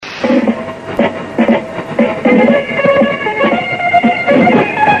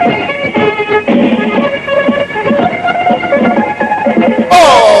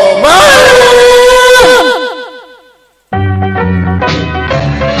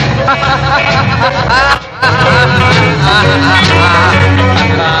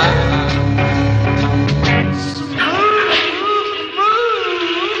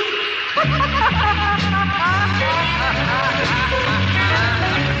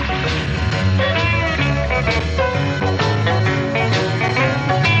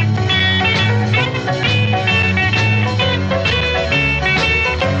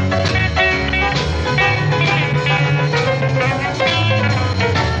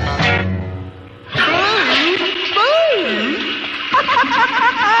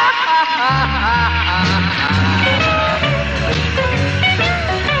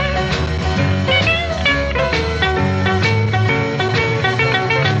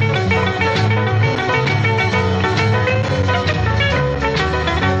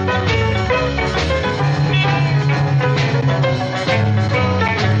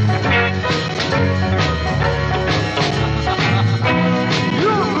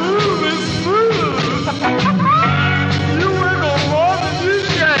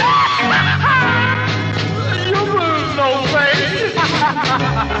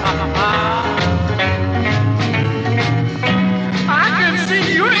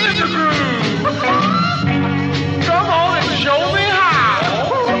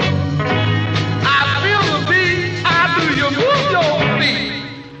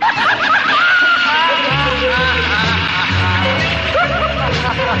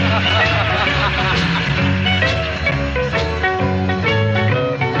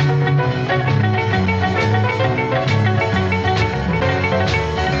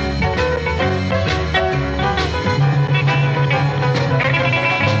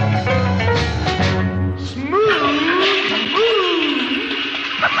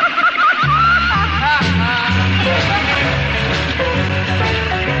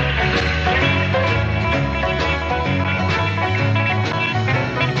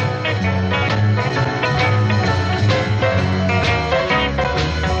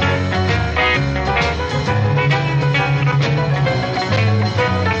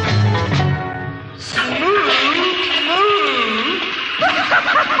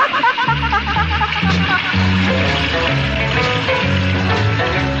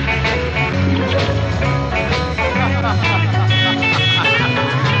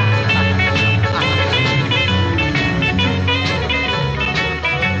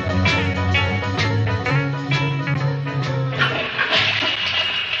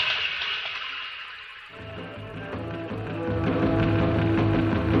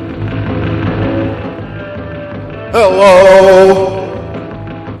Hello.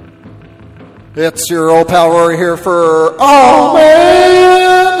 It's your old pal Rory here for Oh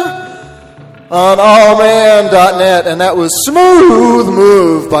Man on allman.net, and that was Smooth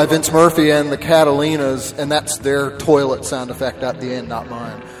Move by Vince Murphy and the Catalinas, and that's their toilet sound effect at the end, not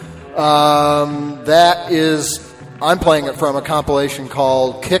mine. I'm playing it from a compilation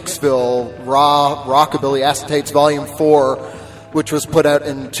called Kicksville Raw Rockabilly Acetates Volume 4, which was put out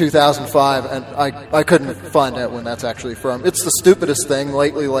in 2005, and I couldn't find out when that's actually from. It's the stupidest thing.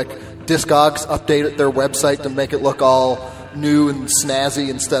 Lately, like, Discogs updated their website to make it look all new and snazzy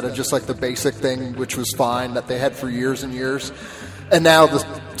instead of just like the basic thing, which was fine, that they had for years and years. And now the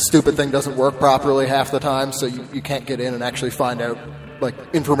stupid thing doesn't work properly half the time, so you can't get in and actually find out, like,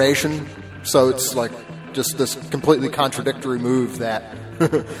 information. So it's like just this completely contradictory move that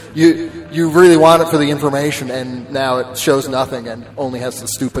you really want it for the information, and now it shows nothing and only has the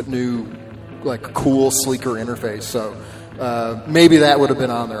stupid new, like, cool, sleeker interface. So maybe that would have been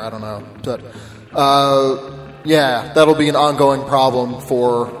on there. I don't know. But yeah, that'll be an ongoing problem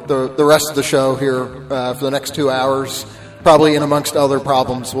for the rest of the show here for the next 2 hours, probably in amongst other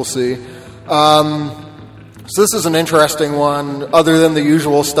problems. We'll see. So this is an interesting one, other than the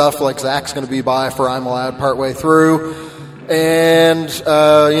usual stuff, like Zach's going to be by for I'm Allowed partway through, and,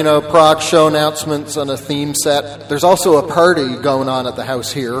 prog show announcements and a theme set. There's also a party going on at the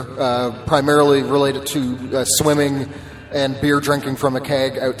house here, primarily related to swimming and beer drinking from a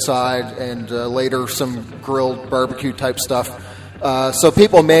keg outside, and later some grilled barbecue type stuff. So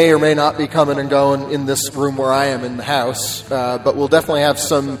people may or may not be coming and going in this room where I am in the house, but we'll definitely have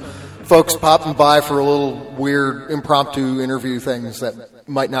some folks popping by for a little weird impromptu interview things that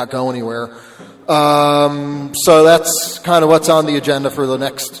might not go anywhere. So that's kind of what's on the agenda for the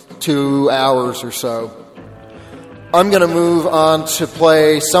next 2 hours or so. I'm going to move on to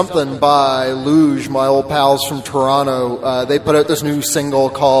play something by Luge, my old pals from Toronto. They put out this new single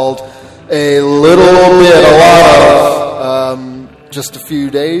called A Little Bit A Lot Of just a few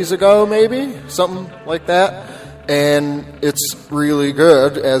days ago, maybe, something like that. And it's really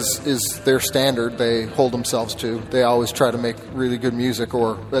good, as is their standard they hold themselves to. They always try to make really good music,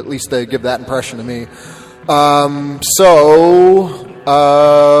 or at least they give that impression to me. I'll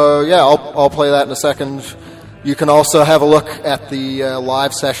play that in a second. You can also have a look at the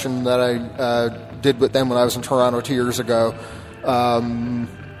live session that I did with them when I was in Toronto 2 years ago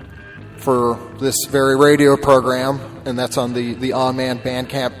for this very radio program, and that's on the On Man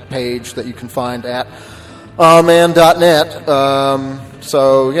Bandcamp page that you can find at allman.net.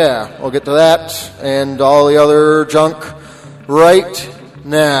 I'll get to that and all the other junk right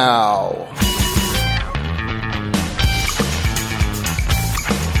now.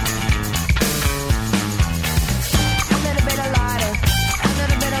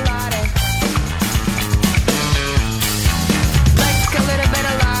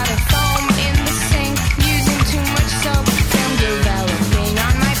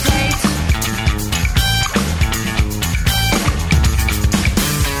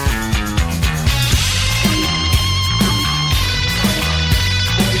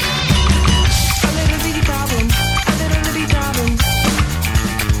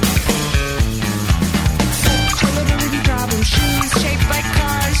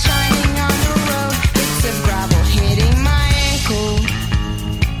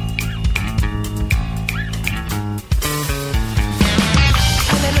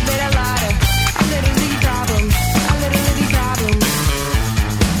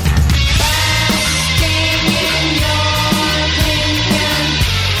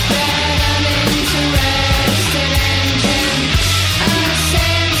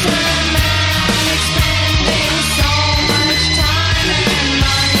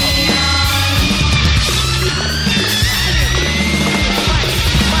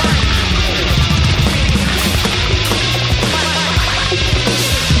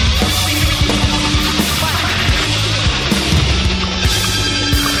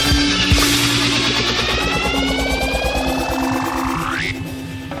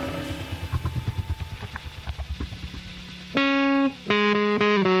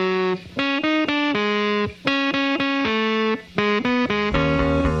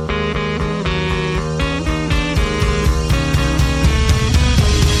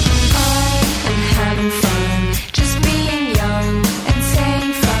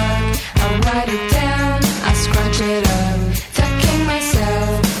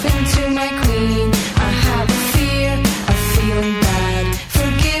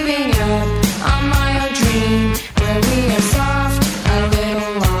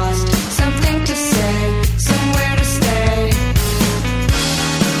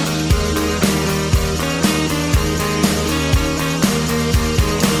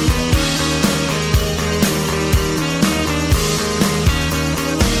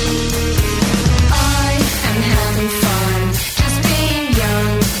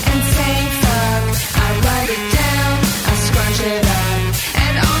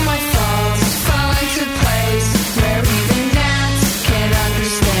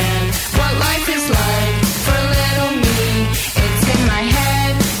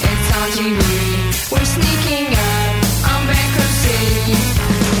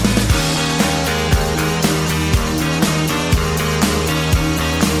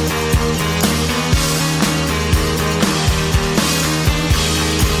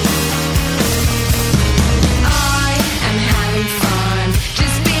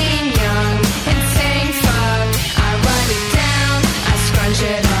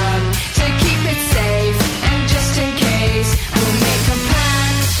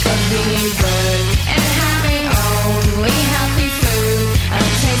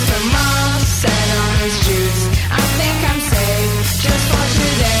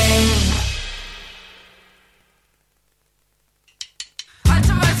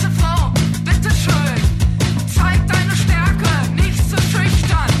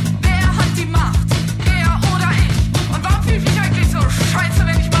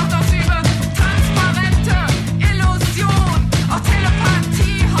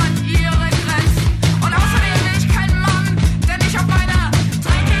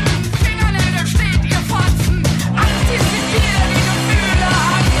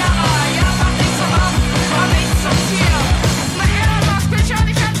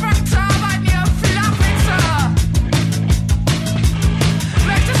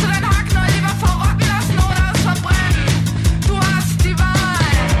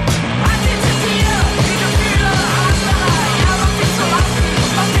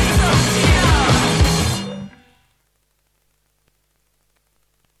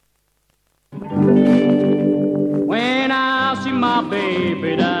 my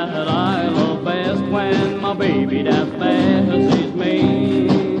baby that I love best when my baby that fancies me.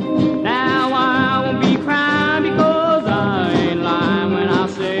 Now I won't be crying because I ain't lying when I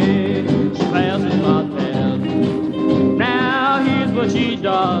say she passes my test. Now here's what she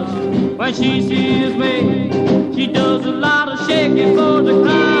does when she sees me. She does a lot of shaking for the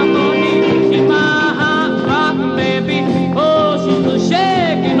climb for me. She's my hot rockin' baby. Oh, she's a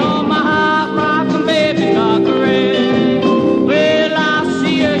shaking on my hot rockin' baby cockering. Well, I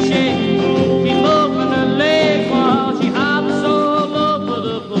see her shake. She's moving her legs while she hops all over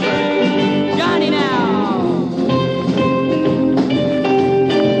the place. Johnny now.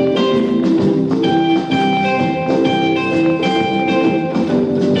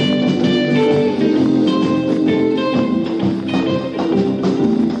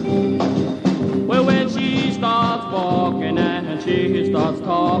 She starts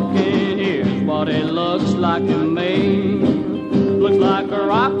talking, here's what it looks like to me. Looks like a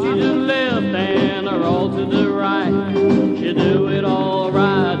rock to the left and a roll to the right. She'll do it all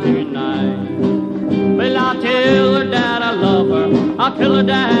right tonight. Well, I'll tell her that I love her, I'll tell her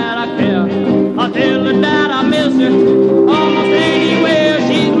that I care, I'll tell her that I miss her almost anywhere.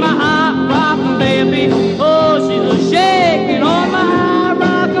 She's my hot rockin' baby. Oh, she's a shaking on my hot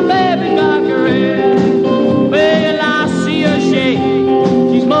rockin' baby cockering. Well, I see her shake.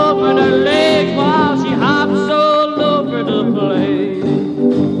 She's moving her legs while she hops all over the place.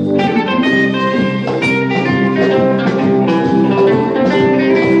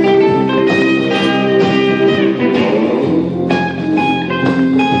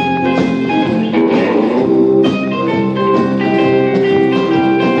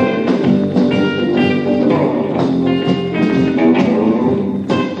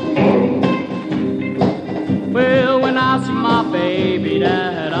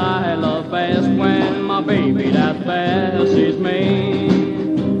 Baby, that passes me.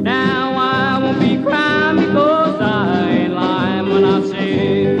 Now I won't be crying because I ain't lying when I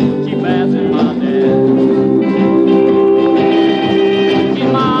say she passes my dad.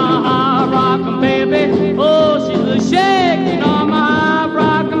 She's my hot rockin' baby. Oh, she's a shaking on my hot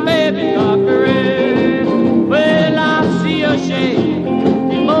rockin' baby cockering. Well, I see her shake.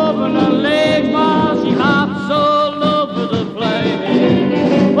 She's moving her legs while she hops all over the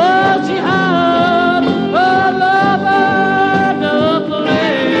place. Oh, she hops.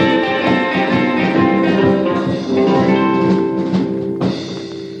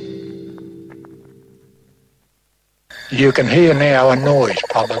 You can hear now a noise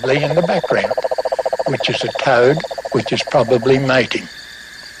probably in the background, which is a toad, which is probably mating.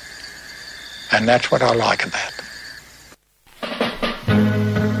 And that's what I like about them.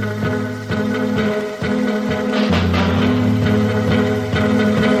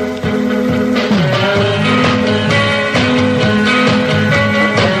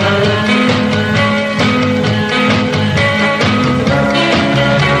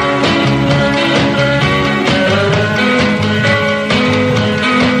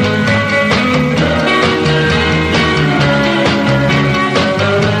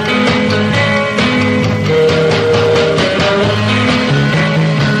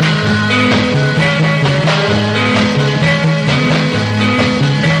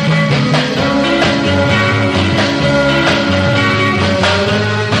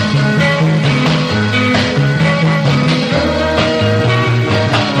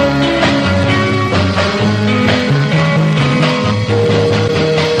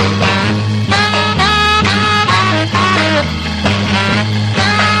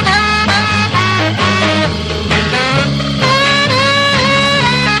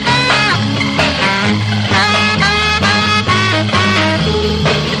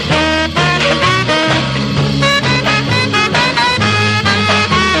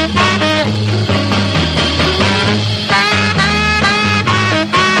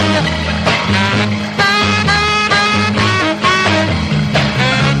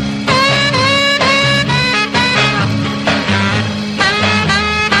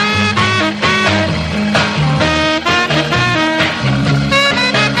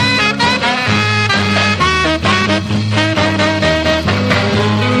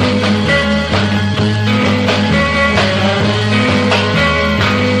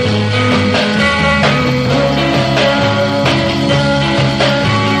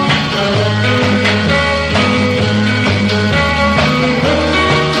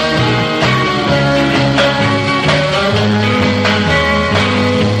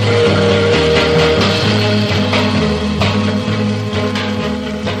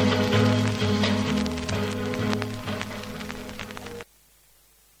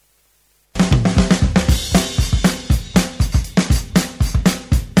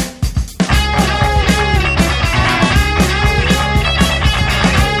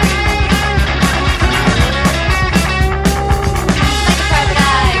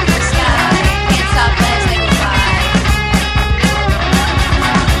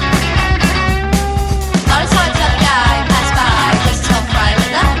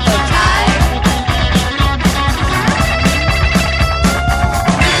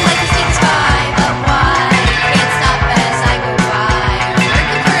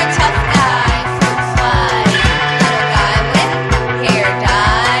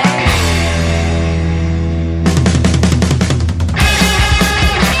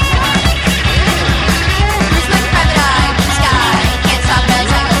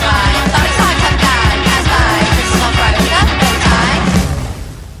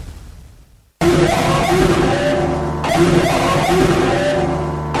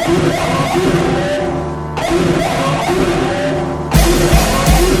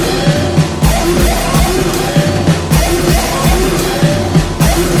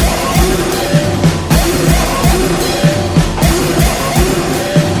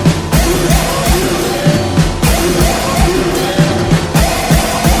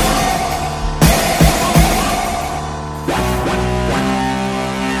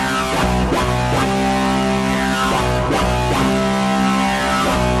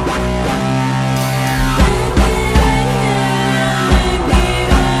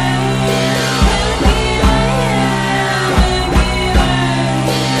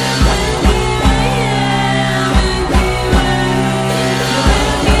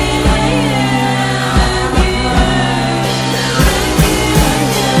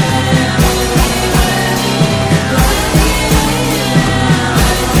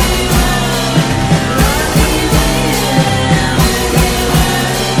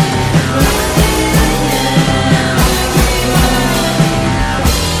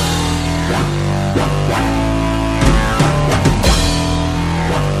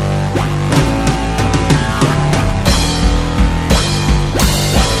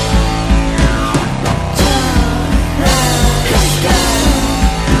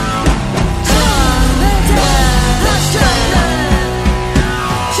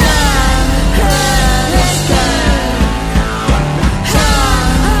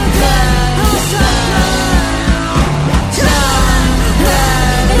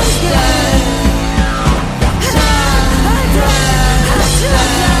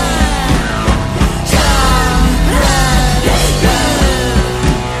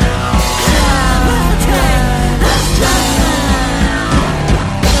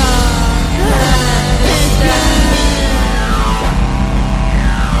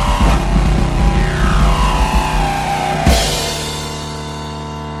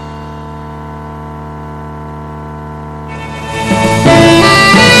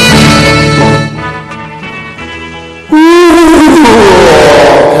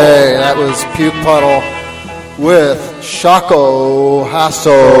 Puke Puddle with Shako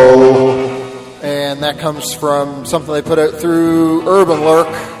Hasso, and that comes from something they put out through Urban Lurk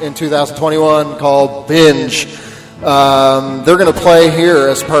in 2021 called Binge. They're going to play here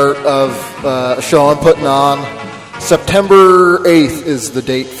as part of a show I'm putting on. September 8th is the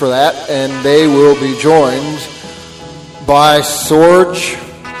date for that, and they will be joined by Sorge,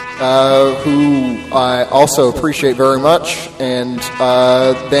 who I also appreciate very much, and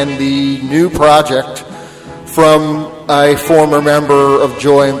then the new project from a former member of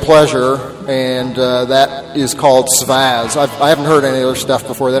Joy and Pleasure, and that is called Svaz. I haven't heard any of their stuff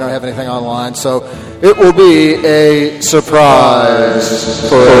before. They don't have anything online, so it will be a surprise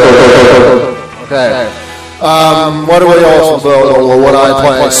for okay. What do we also know? What I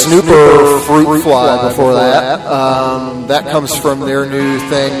play? Snooper Fruit Fly before that. That comes from their new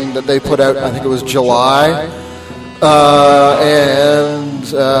thing that they put out, I think it was July. And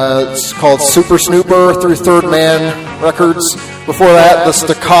it's called Super Snooper through Third Man Records. Before that, the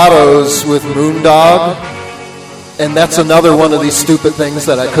Staccatos with Moondog. And that's another one of these stupid things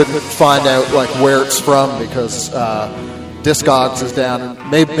that I couldn't find out like where it's from because Discogs is down.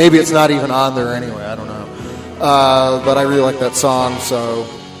 Maybe it's not even on there anyway. I don't know. But I really like that song, so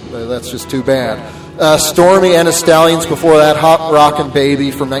that's just too bad. Stormy and the Stallions before that, Hot Rockin' Baby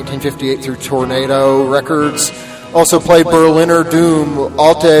from 1958 through Tornado Records. Also played Berliner Doom,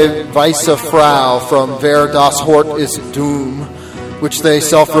 Alte Weisse Frau from Wer das Hort ist Doom, which they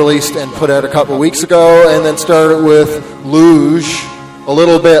self-released and put out a couple weeks ago, and then started with Luge, a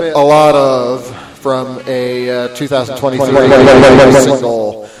little bit, a lot of, from a 2023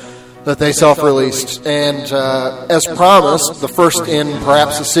 single that they self-released. And as promised, the first in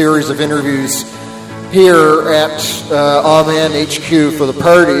perhaps a series of interviews here at Amen HQ for the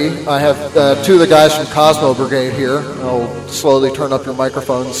party. I have two of the guys from Cosmobrigade here. I'll slowly turn up your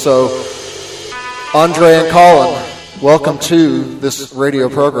microphones. So, Andre and Colin, welcome to this radio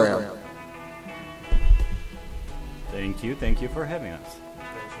program. Thank you for having us.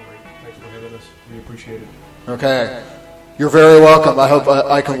 Thanks for having us. We appreciate it. Okay. You're very welcome. I hope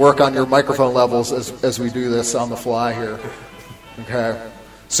I can work on your microphone levels as we do this on the fly here. Okay.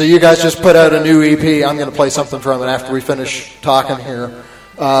 So you guys just put out a new EP. I'm going to play something from it after we finish talking here.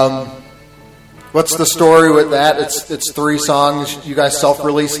 What's the story with that? It's 3 songs. You guys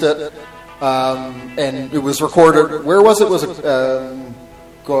self-released it, and it was recorded. Where was it? Was it? So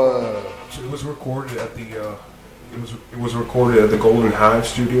it was recorded at the. It was recorded at the Golden Hive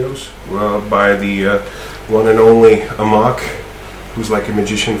Studios by the one and only Amok, who's like a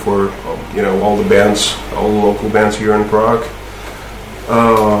magician for all the bands, all the local bands here in Prague.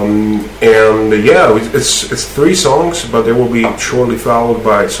 It's 3 songs, but they will be shortly followed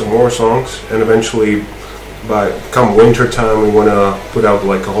by some more songs, and eventually, by come winter time, we want to put out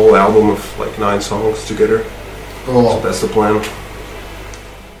like a whole album of like 9 songs together. Cool. So that's the plan.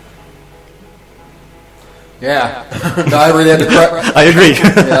 Yeah. No, I really had to I agree.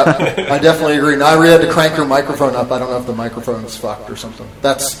 Yeah, I definitely agree. No, I really had to crank your microphone up. I don't know if the microphone's fucked or something.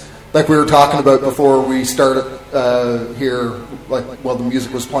 That's like we were talking about before we started here, like while the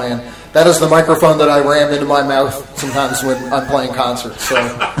music was playing. That is the microphone that I rammed into my mouth sometimes when I'm playing concerts. So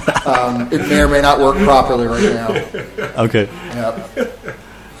it may or may not work properly right now. Okay. Yep.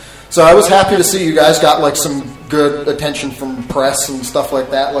 So I was happy to see you guys got like some good attention from press and stuff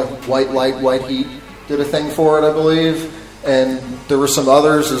like that, like White Light, White Heat did a thing for it, I believe, and there were some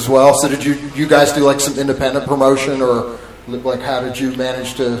others as well. So did you guys do like some independent promotion, or like how did you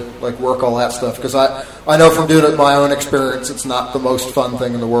manage to like work all that stuff? Because I know from doing it my own experience, it's not the most fun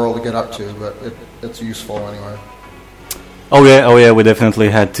thing in the world to get up to, but it's useful anyway. Oh yeah, we definitely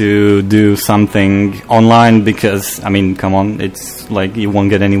had to do something online because, I mean, come on, it's like you won't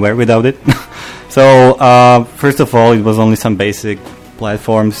get anywhere without it. So, first of all, it was only some basic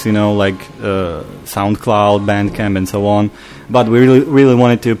platforms, like SoundCloud, Bandcamp, and so on. But we really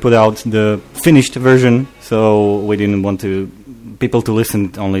wanted to put out the finished version, so we didn't want people to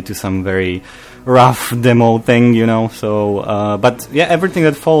listen only to some very rough demo thing, So, but yeah, everything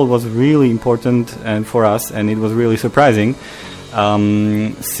that followed was really important and for us, and it was really surprising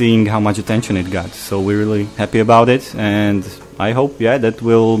seeing how much attention it got. So we're really happy about it, and I hope, that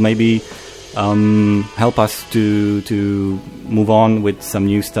will maybe help us to move on with some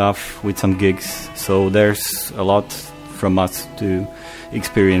new stuff, with some gigs. So there's a lot from us to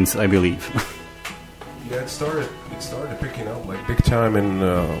experience, I believe. Yeah, it started picking up like big time in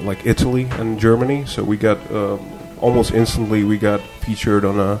like Italy and Germany. So we got almost instantly we got featured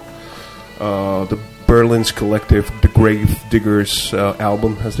on the Berlin's collective, the Grave Diggers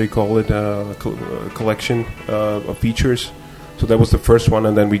album, as they call it, collection of features. So that was the first one,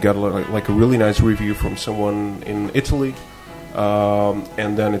 and then we got like a really nice review from someone in Italy,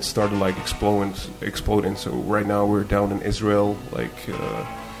 and then it started like exploding. So right now we're down in Israel,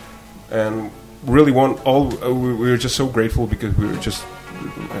 and really we were just so grateful because we were just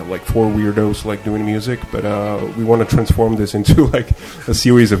like 4 weirdos like doing music, but we want to transform this into like a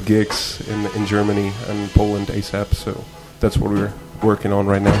series of gigs in Germany and Poland ASAP. So that's what we're working on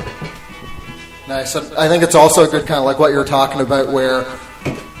right now. Nice. I think it's also good, kind of like what you're talking about, where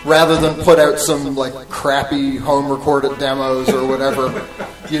rather than put out some like crappy home recorded demos or whatever,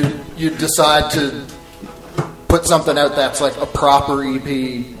 you decide to put something out that's like a proper EP,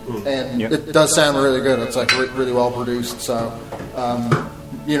 and it does sound really good. It's like really well produced. So,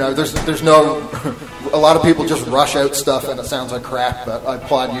 there's no. A lot of people just rush out stuff and it sounds like crap. But I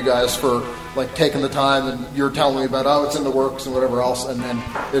applaud you guys for like taking the time, and you're telling me about it's in the works and whatever else, and then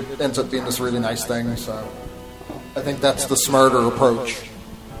it ends up being this really nice thing. So, I think that's the smarter approach.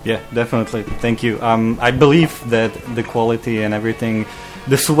 Yeah, definitely. Thank you. I believe that the quality and everything,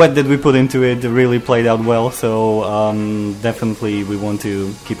 the sweat that we put into it really played out well. So definitely we want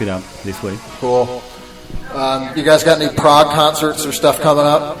to keep it up this way. Cool. You guys got any Prague concerts or stuff coming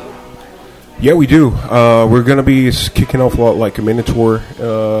up? Yeah, we do. We're going to be kicking off like a mini tour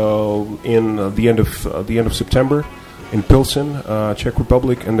in the end of September in Pilsen, Czech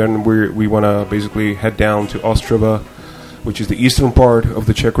Republic, and then we want to basically head down to Ostrava, which is the eastern part of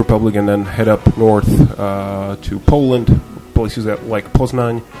the Czech Republic, and then head up north to Poland, places like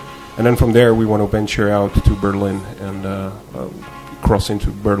Poznań, and then from there we want to venture out to Berlin and cross into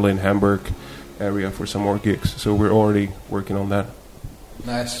Berlin, Hamburg area for some more gigs. So we're already working on that.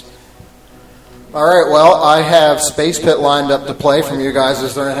 Nice. All right, well, I have Space Pit lined up to play from you guys.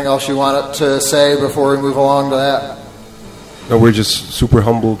 Is there anything else you wanted to say before we move along to that? No, we're just super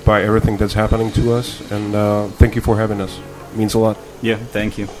humbled by everything that's happening to us, and thank you for having us. It means a lot. Yeah,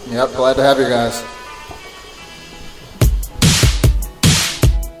 thank you. Yep, glad to have you guys.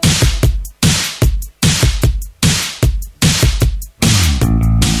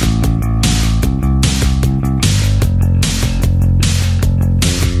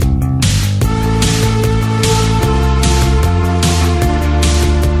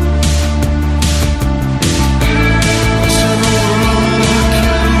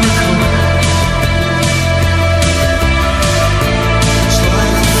 It's like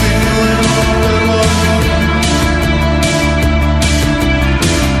a feeling all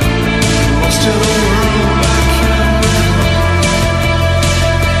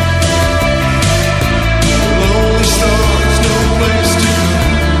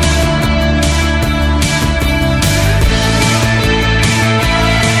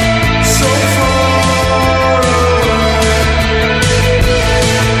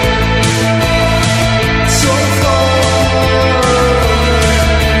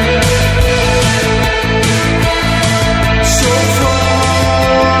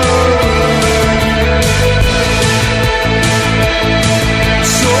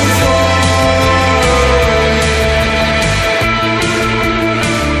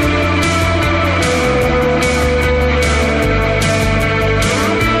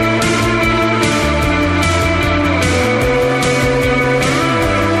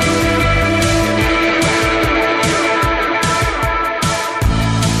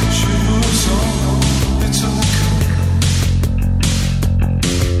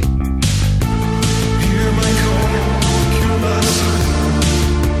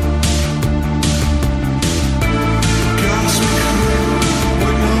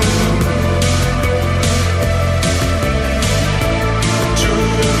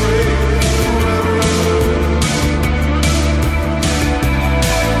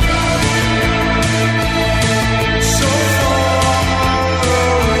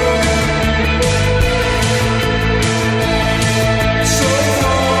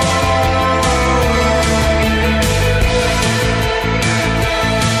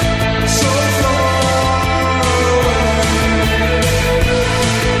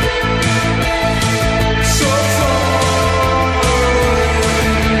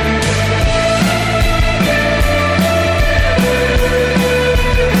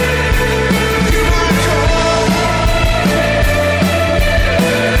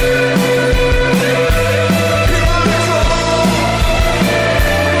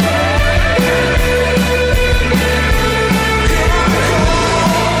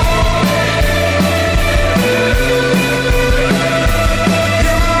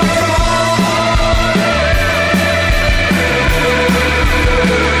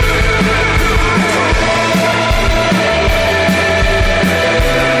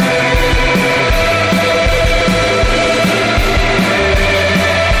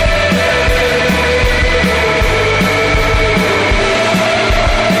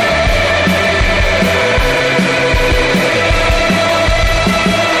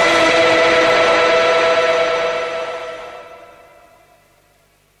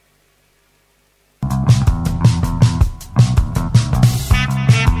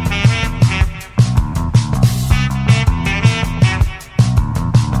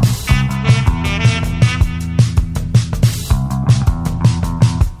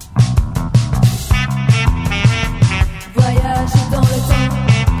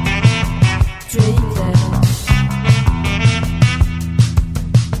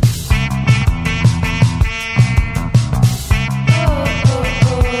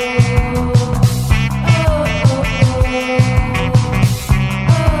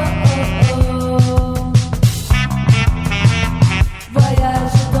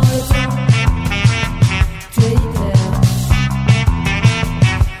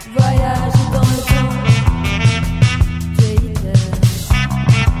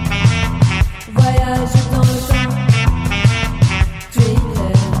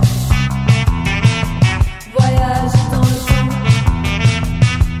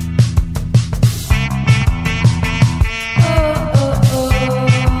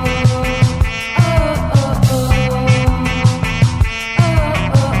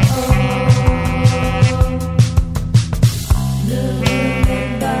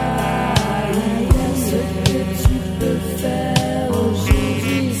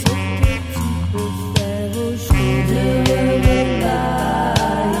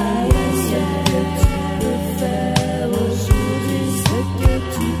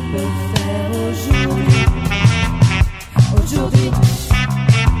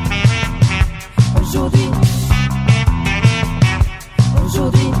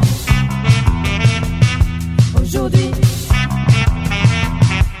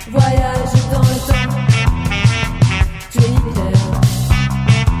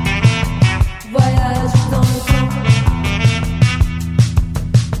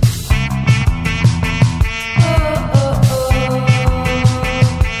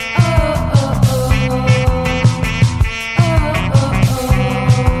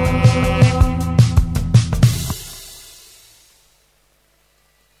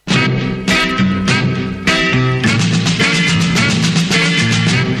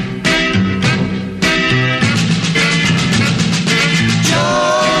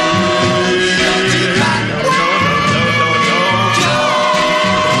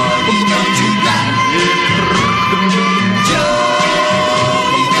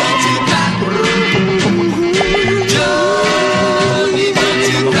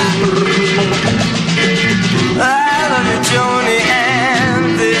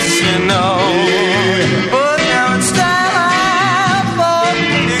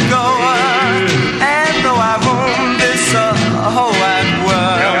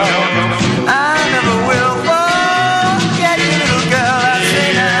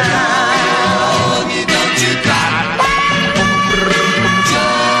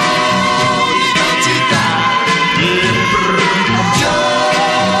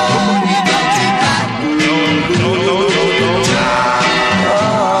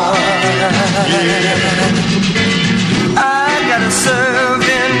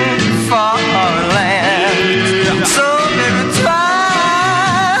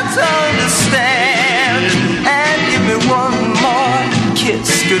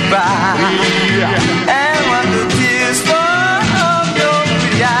goodbye. And when the tears fall of your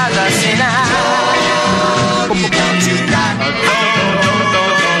pretty eyes I see now.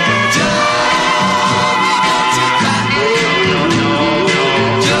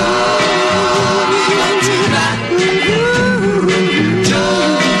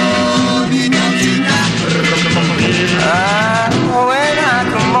 Johnny, don't you cry. When I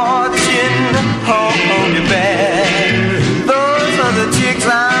come marching home your bed, those are the chicks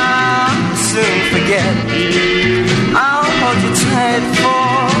I'll soon forget. I'll hold you tight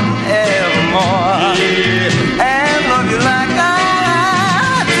forevermore and love you like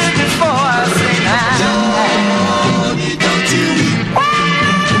I did before. I say now, Johnny, don't you weep.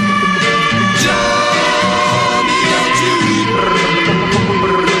 Johnny, don't you weep.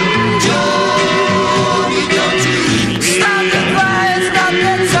 Johnny, don't you weep. Stop the crying, stop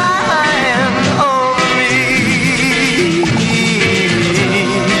the time over me.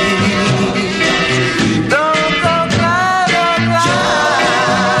 Don't go cry, don't cry.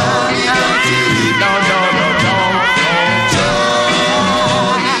 No, no, no, no.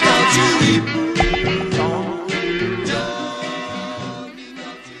 Johnny, don't you weep.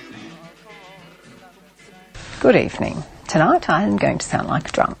 Good evening. Tonight I'm going to sound like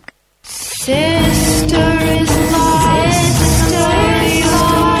a drunk. Sister is lost, sister is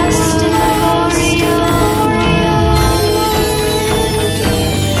lost in Gloria.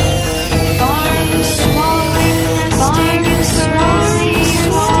 Barn swallowing, barn swallowing,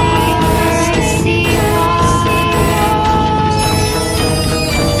 mercy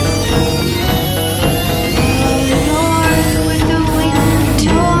north with the wind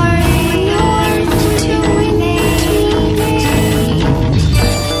torn, north to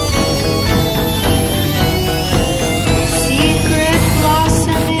secret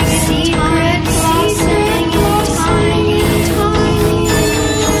blossoming in time.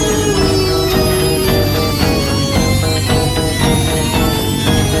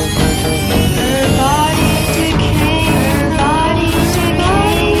 Her body decays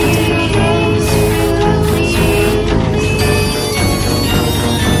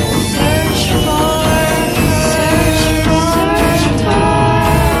search for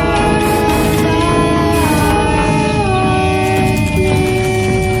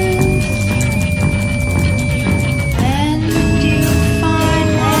and you find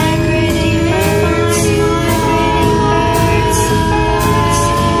Margaret, you find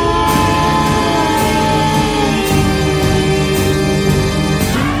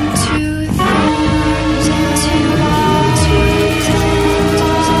two thorns and two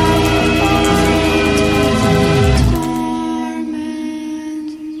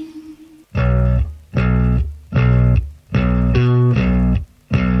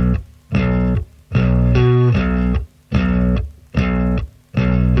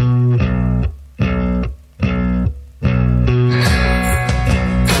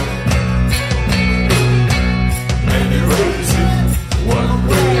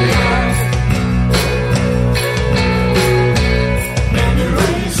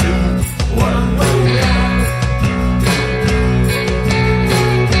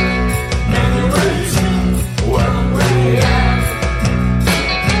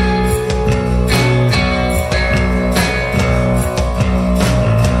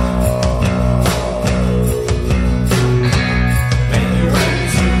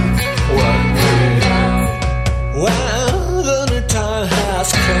Well, the time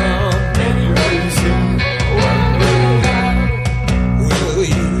has come. Will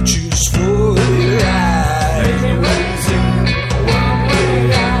you choose for the ride?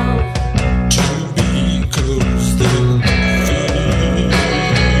 To be closed and feel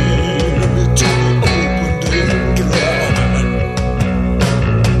to open and dry.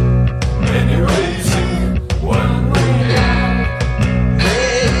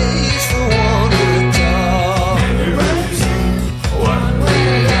 Raise for one at a time.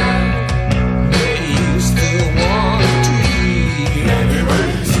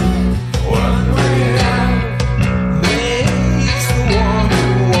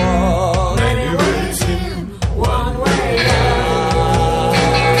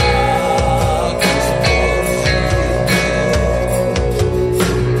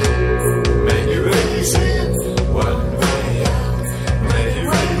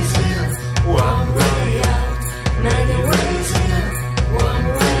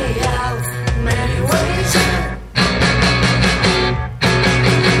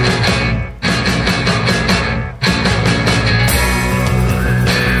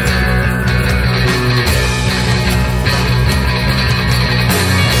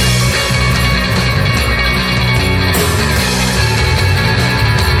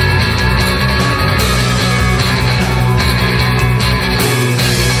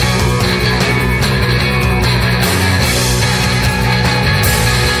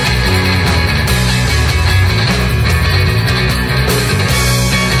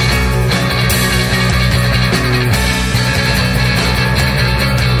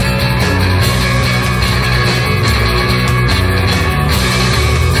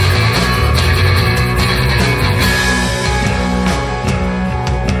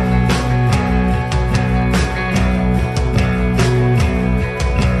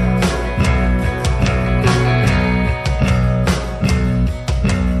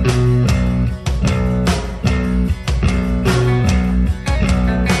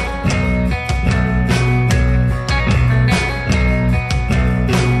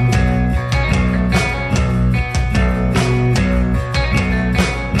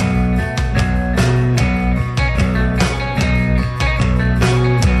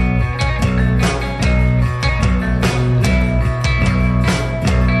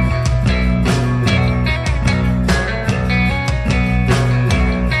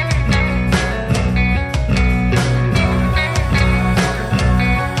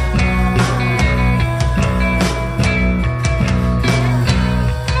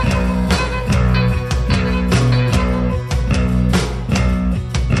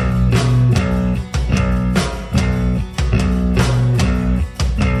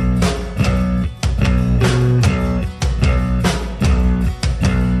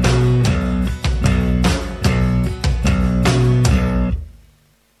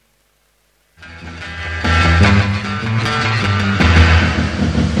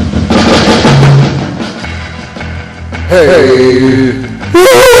 Hey.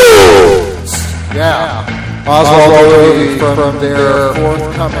 Yeah. Oswald Dovey from their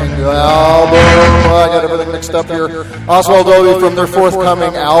forthcoming album. I got everything mixed up here. Oswald Dovey from their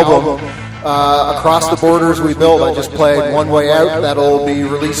forthcoming album, Across the Borders We Built. I just played One Way Out. That'll be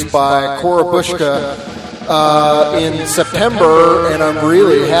released by Cora Bushka in September, and I'm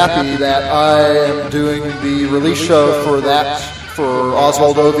really happy that I am doing the release show for that, for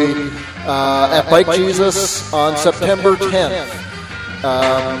Oswald Dovey, at Bike Jesus on September 10th.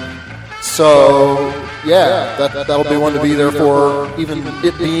 So, yeah, that'll be one to be there for, even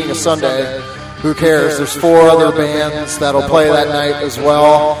it being a Sunday. Who cares? There's 4 other bands that'll play that night as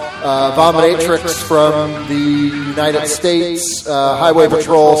well. Vomidatrix from the United States, Highway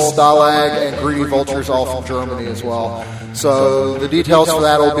Patrol, Stalag, and Greedy Vultures, all from Germany as well. So the details for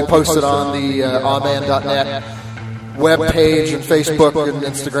that will be posted on the amen.net web page and Facebook and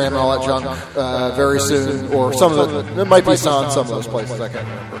Instagram and all that junk very soon. Or some of it might be on some of those places, I can't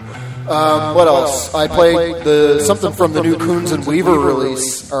remember. What else? I played something from the new Coons and Weaver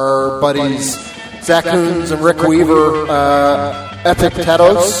release. Our buddies Zach Coons and Rick Weaver,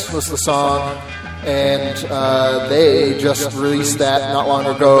 Epictetos was the song, and they just released that not long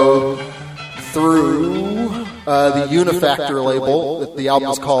ago through the Unifactor label. The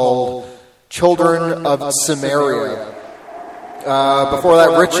album is called Children of Samaria. Before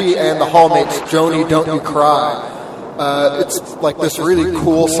that, Richie and the Hallmates, Joni, Don't You Cry. It's like this really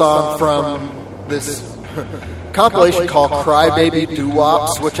cool song from this compilation called Crybaby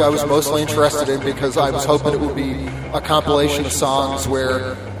Doo-Wops, which I was mostly interested in because I was hoping it would be a compilation of songs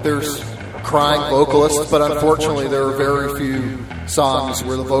where there's crying vocalists, but unfortunately there are very few songs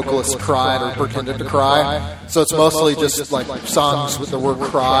where the vocalists cried or pretended to cry. So it's mostly just like songs with the word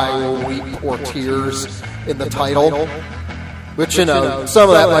cry or weep or tears in the title, which, you know, some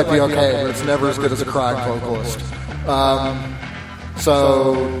of that might be okay, but it's never as good as a crying vocalist.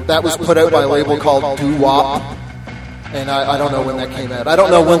 So that was put out by a label called Doo-Wop, and I don't know when that came out. I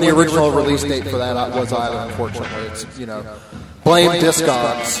don't know when the original release date for that was either, unfortunately. It's, you know, blame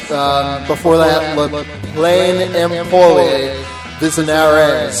Discogs. Before that, Le Plain Empole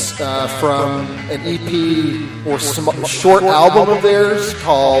Visionaries from an EP or short album of theirs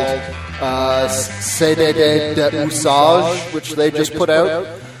called CDD de Usage, which they just put out.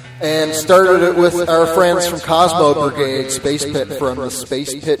 And started it with our friends from Cosmobrigade, Space Pit, from the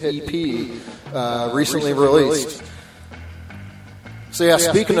Space Pit EP, recently released. So yeah,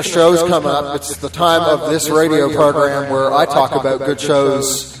 speaking of shows coming up, it's the time of this radio program where I talk about good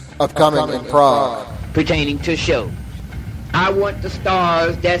shows upcoming in Prague. Pertaining to shows, I want the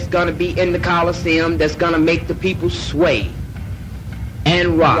stars that's going to be in the Coliseum, that's going to make the people sway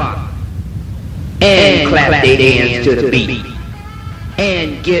and rock and clap their hands to the beat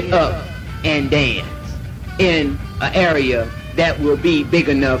and get up and dance in an area that will be big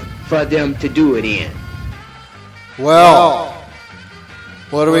enough for them to do it in. Well,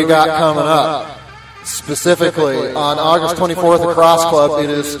 what do we got coming up? Specifically, on August 24th at Cross Club, it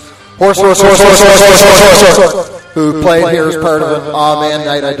is Horse, who played here as part of an Amen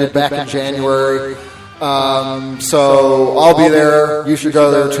night I did back in January. So I'll be there. You should go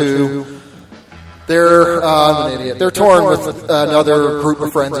there too. I'm an idiot. They're touring with another group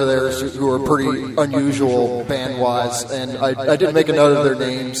of friends of theirs who are pretty unusual band-wise, and I didn't make a note of their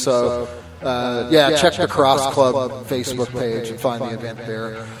names, so check the Cross Club Facebook page and find the event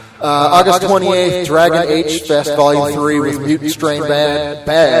there. August 28th, Dragon H Fest Volume 3 with Mutant Strain Bad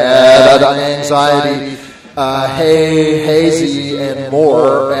Anxiety, Hey Hazy, and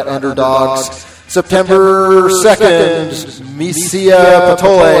more at Underdogs. September 2nd, Misia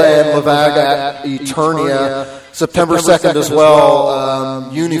Patole and Lavag at Eternia. September 2nd as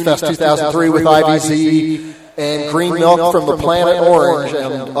well, Unifest 2003 with IBZ and Green Milk from the Planet Orange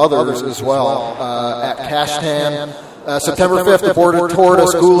and others as well at Cashtan. September 5th, Aborted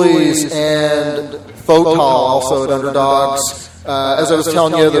Tortoise, Ghoulies, and Thotal also at Underdogs. As I was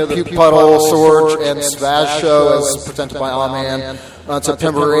telling you, the Puke Puddle, Sorge, and Svaz show is presented by Amen on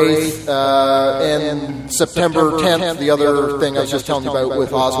September 8th. And September 10th, the other thing I was just telling you about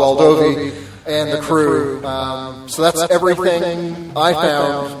with Oswald Dovey and the crew. So that's everything I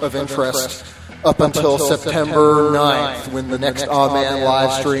found of interest up until September 9th, when the next Amen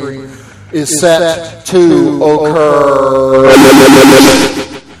live stream is set to occur.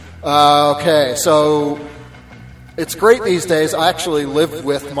 Okay, so it's great these days. I actually live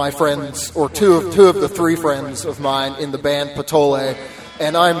with my friends, or two of the three friends of mine in the band Patole,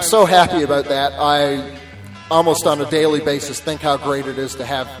 and I'm so happy about that. I almost on a daily basis think how great it is to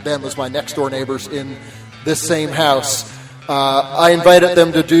have them as my next door neighbors in this same house. I invited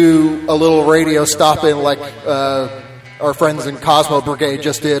them to do a little radio stop-in like our friends in Cosmobrigade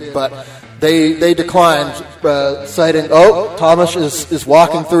just did, but they declined, citing, Thomas is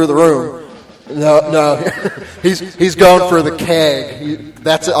walking through the room. No, he's going for the keg.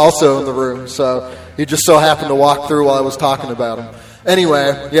 That's also in the room, so he just so happened to walk through while I was talking about him.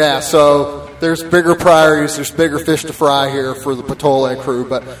 Anyway, yeah, so there's bigger priorities, there's bigger fish to fry here for the Patole crew,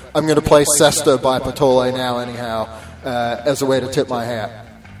 but I'm going to play Sesta by Patole now anyhow, as a way to tip my hat.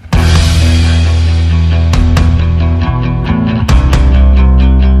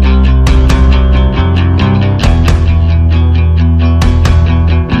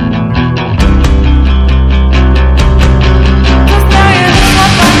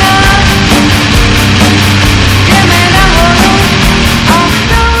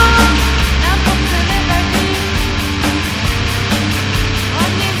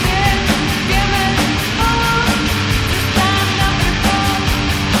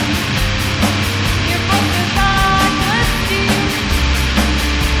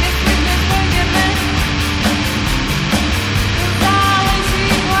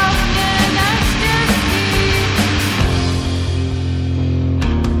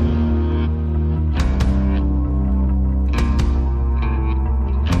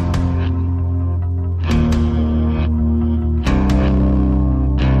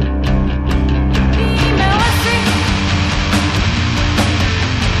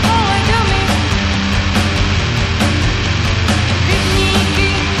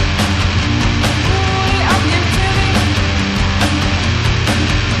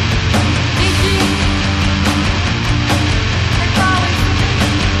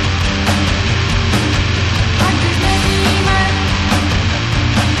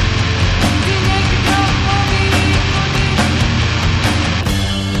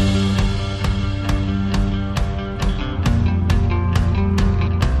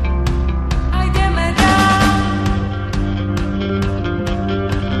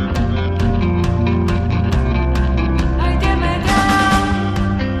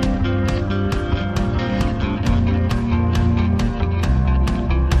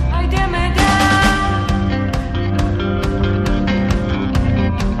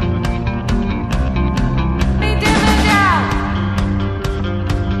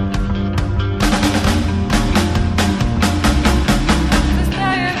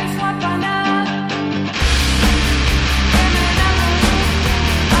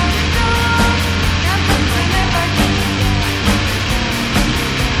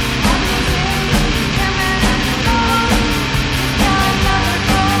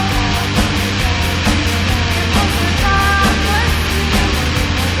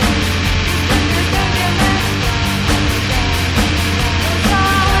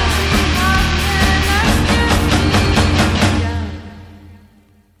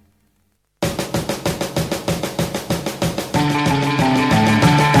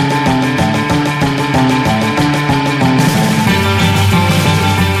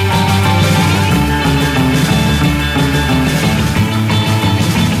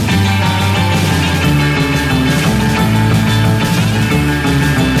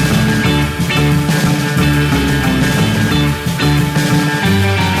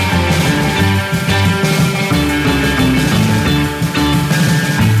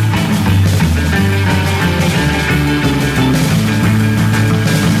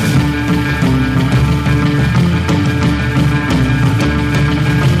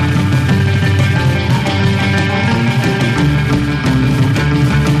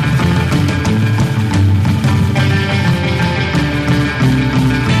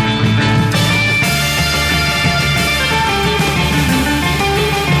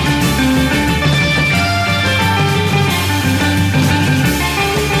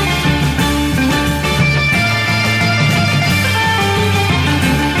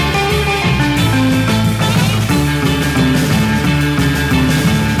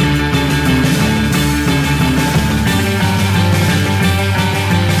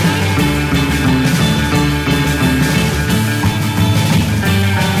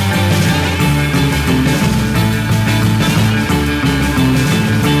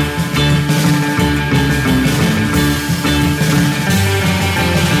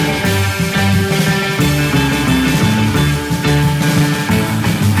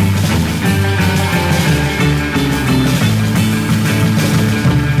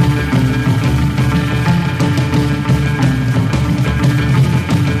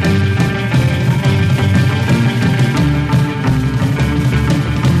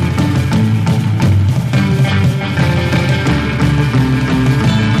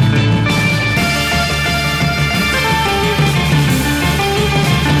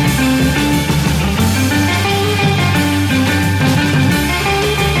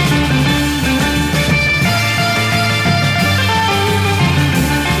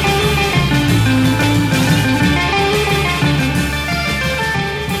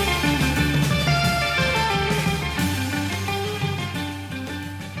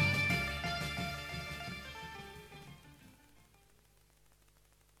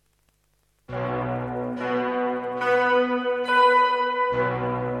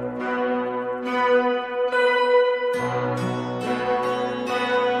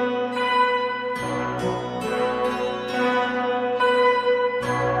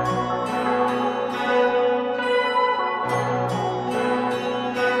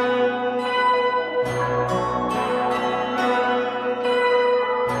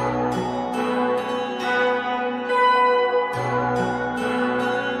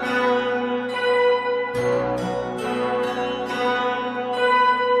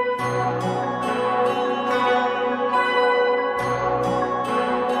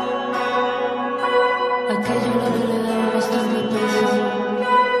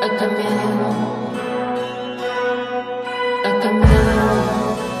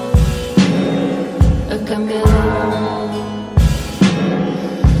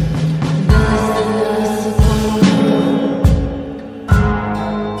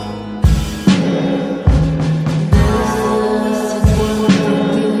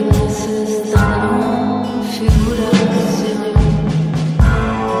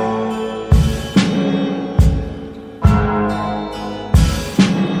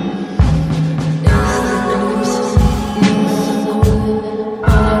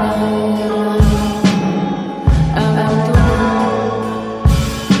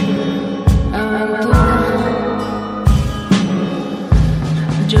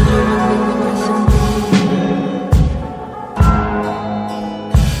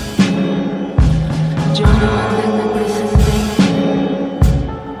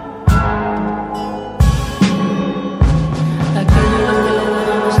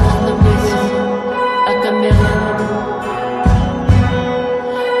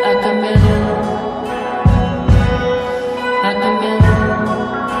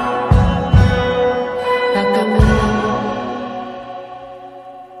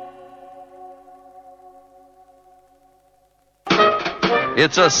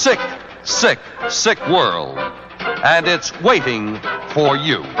 It's a sick, sick, sick world, and it's waiting for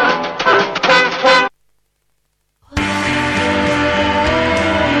you.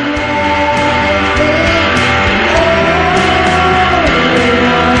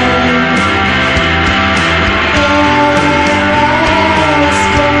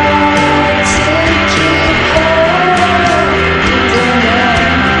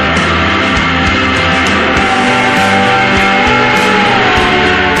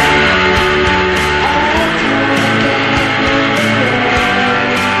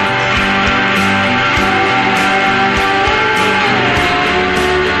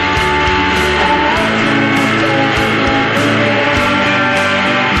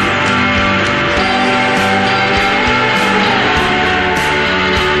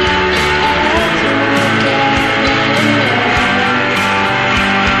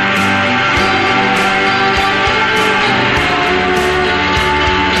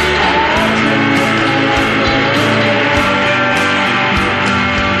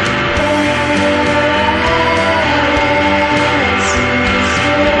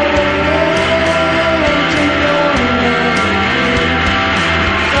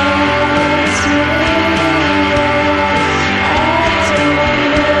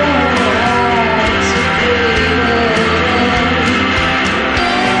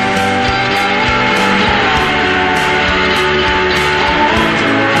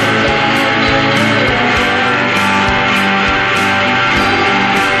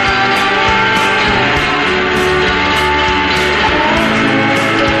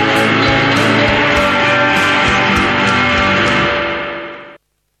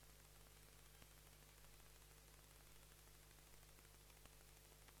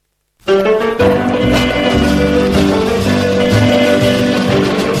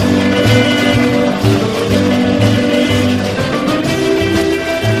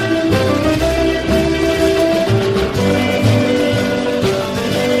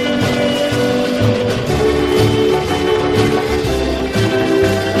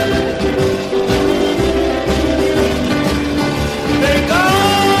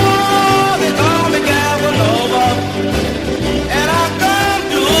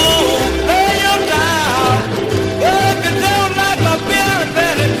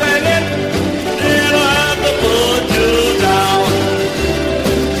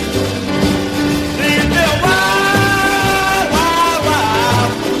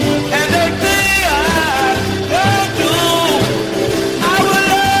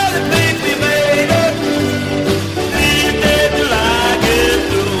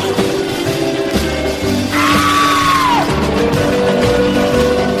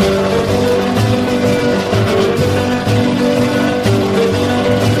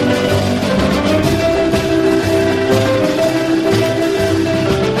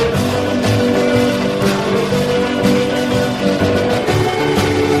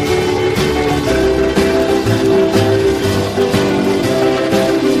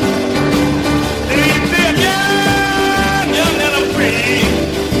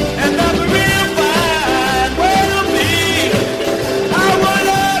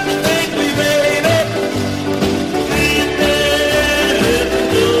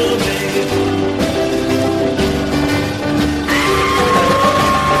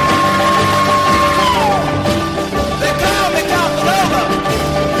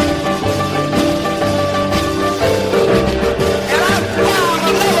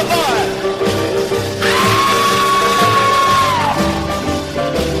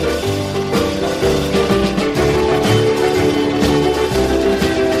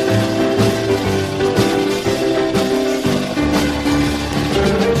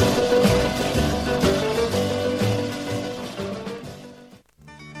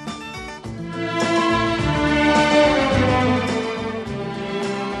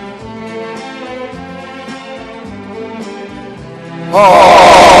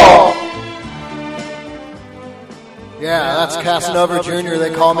 Oh! Yeah, that's Casanova Jr.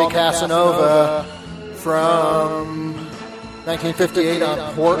 They call me Casanova from 1958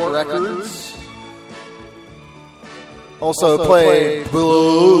 on Port Records. Also played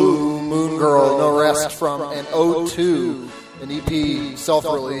Blue Moon Girl, No Rest from an O2, an EP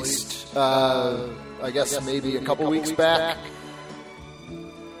self-released, I guess maybe a couple weeks back.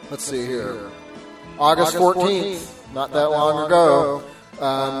 Let's see here. August 14th, not that long ago.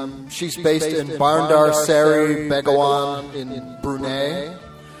 She's based in Bandar Seri Begawan in Brunei.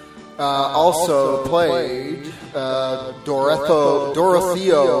 Also played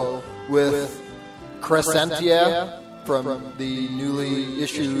Dorotheo with Crescentia from the newly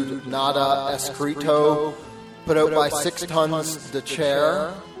issued Nada Escrito, put out by 6 Tons de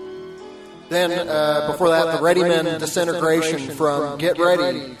Chair. Then, before that, the Ready Men Disintegration from Get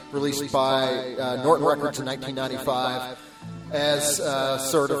Ready, released by Norton Records in 1995, as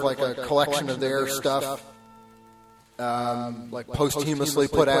sort of like a collection of their stuff, like posthumously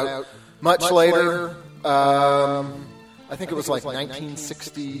put out much later. I think it was like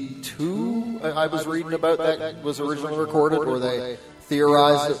 1962, I was reading about that was originally recorded, or they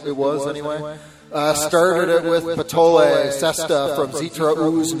theorized it was anyway. Started it with Patole Sesta from Zitra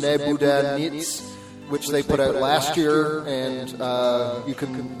Uz Nebuda Nitz, which they put out last year, and you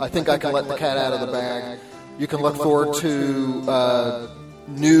can, I think I can let the cat out of the bag. You can look forward to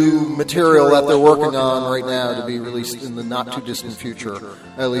new material that they're working on right now to be released in the not too distant future.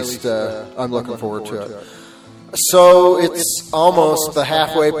 At least I'm looking forward to it. So it's almost the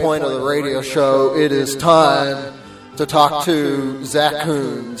halfway point of the radio show. It is time to talk to Zach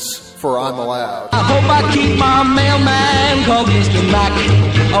Coons for I'm Allowed. I hope I keep my mailman called Mr. Mac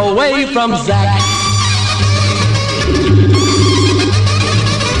away from Zach.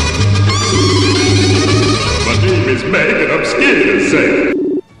 My name is Meg and I'm scared to say.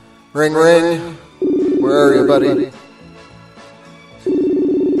 Ring, ring. Where are you, buddy?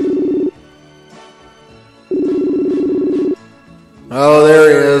 Oh, there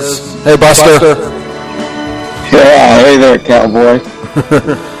he is. Hey, Buster. Yeah, hey there, cowboy.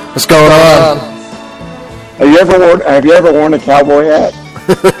 What's going on? Have you ever worn a cowboy hat?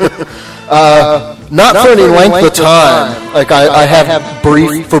 Not for any length of time. Like I have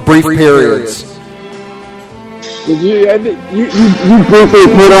brief periods. You briefly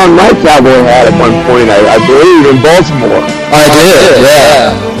put on my cowboy hat at one point, I believe, in Baltimore. I did,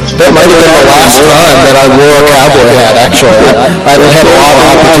 yeah. That might have been the last time that I wore a cowboy hat, actually. I haven't had a lot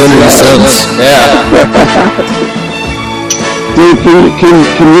of opportunities since. Yeah. Dude, can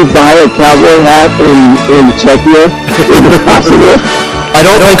you buy a cowboy hat in Czechia? Is it possible? I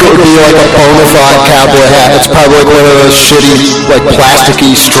don't think it would be like a bona fide cowboy hat. It's probably like one of those shitty, like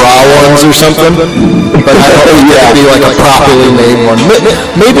plasticky straw ones or something. But I don't think it would be like a properly made one.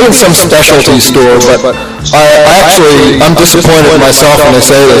 Maybe in some specialty store, but I'm disappointed in myself when I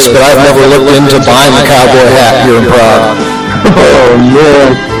say this, but I've never looked into buying a cowboy hat here in Prague. Oh,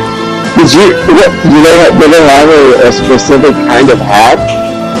 man. Do they have a specific kind of hat?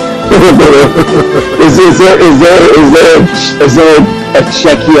 Is there a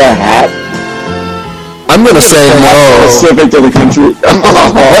Czechia hat? I'm going to say no. Specific to the country.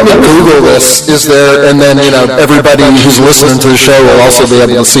 Let me Google this. Is there, and then everybody who's listening to the show will also be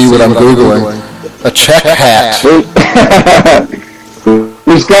able to see what I'm Googling. A Czech hat.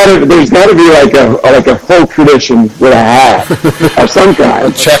 There's got to be like a folk tradition with a hat of some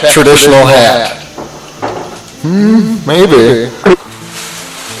kind. A Czech traditional hat. Maybe.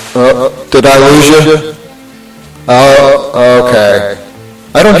 Did I lose you? Oh, okay.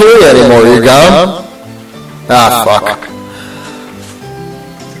 I don't hear you anymore. You gone? Ah, fuck.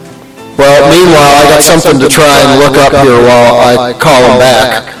 Well, meanwhile, I got something to try and look up here while I call him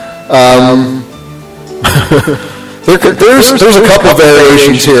back. There's a couple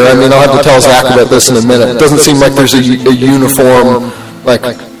variations here. I mean, I'll have to tell Zach about this in a minute. It doesn't seem like there's a uniform, like,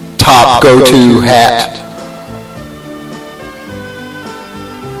 top go-to hat.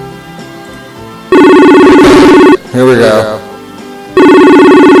 Here we go.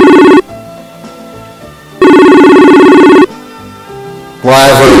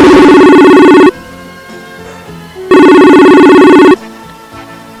 Live.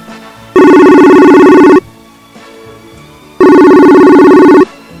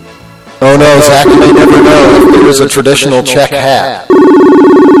 Oh no, Zach may never know if there is a traditional Czech hat.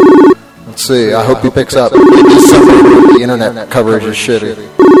 Let's see, I hope he picks up. Maybe the internet coverage is shitty.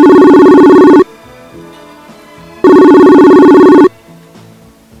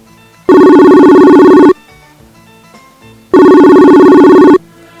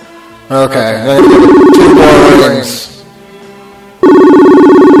 Okay, I'm going to give it 2 more rings.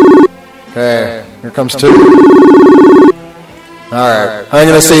 Okay, here comes 2. Alright, I'm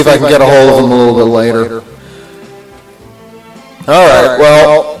going to see if I can get a hold of him a little bit later. Alright,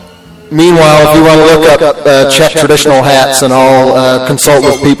 well, meanwhile, if you want to look up Czech traditional hats, and I'll consult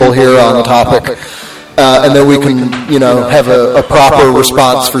with people here on the topic, and then we can, have a proper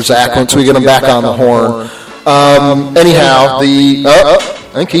response for Zach once we get him back on the horn. Anyhow, I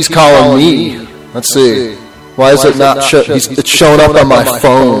think he's calling me. Let's see. Why is it not it's showing up on my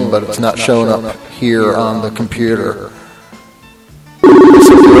phone, but it's not showing up here on the computer?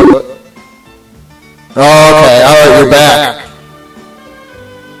 Okay, alright, you're back.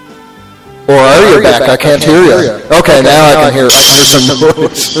 Or are you back? I can't hear you. Okay, now I can hear some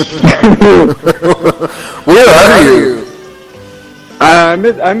noise. Where are you?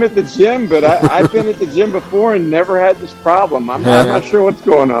 I'm at the gym, but I've been at the gym before and never had this problem. I'm not sure what's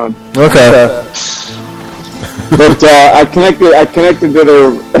going on. Okay. But I connected to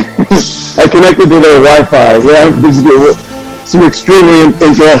their Wi-Fi. Yeah, this is some extremely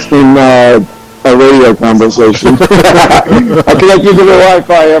interesting radio conversation. I connected to the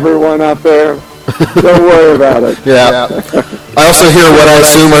Wi-Fi, everyone out there. Don't worry about it. Yeah. I also hear what I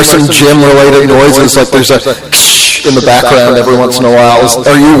assume are some gym-related noises, like there's a in the background every once in a while.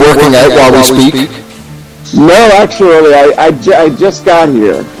 Are you working out while we speak? No, actually, I just got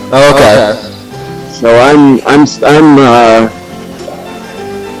here. Okay. So I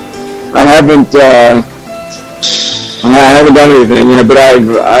haven't done anything yet, but I'm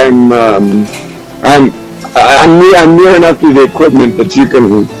near enough to the equipment that you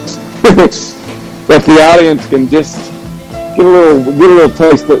can that the audience can just get a little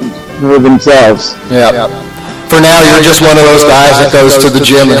taste for themselves. Yeah. For now, you're just one of those guys that goes to the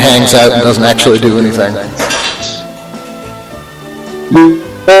gym and hangs out and doesn't actually do anything.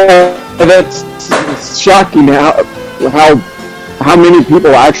 That's shocking how many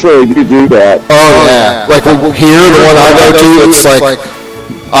people actually do that. Oh yeah, like here, the one I go to, it's like,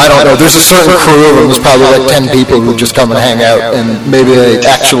 I don't know, there's a certain crew of them, there's probably like 10 people who just come and hang out, and maybe they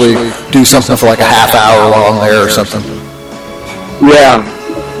actually do something for like a half hour long there or something. Yeah.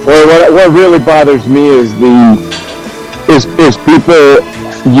 Well, what really bothers me is people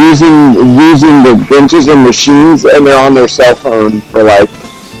using the benches and machines, and they're on their cell phone for like,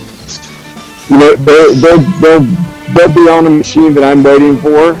 they'll be on a machine that I'm waiting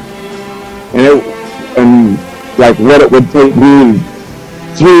for, and like what it would take me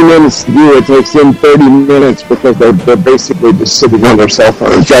 3 minutes to do, it takes them 30 minutes because they're basically just sitting on their cell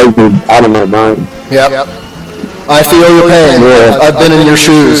phone. It drives me out of my mind. Yep. I feel your pain. Yeah. I've been in your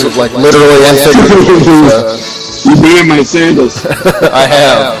shoes, like literally and figuratively. You've been in my sandals. I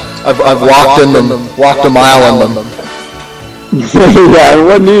have. I've walked in them, walked a mile in them. Yeah, it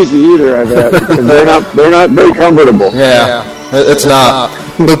wasn't easy either, I bet, because they're not very comfortable. Yeah, it's not.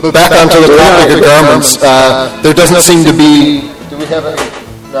 But back onto the topic of garments, there doesn't seem to be. Do we have any?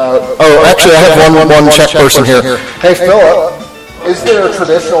 Actually, I have one Czech person here. Hey, Philip, is there a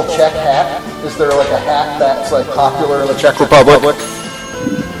traditional Czech hat? Is there like a hat that's like popular in the Czech Republic? There's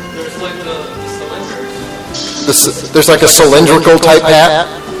like the cylinders. There's like a cylindrical type hat?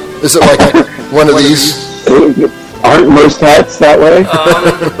 Is it like one of these? Aren't most hats that way?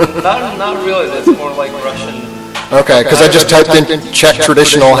 Not really. That's more like Russian. Okay, because I just typed in Czech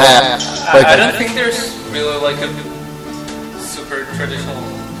traditional hat. I don't think there's really like a super traditional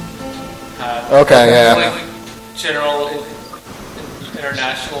hat. Okay, yeah. Like general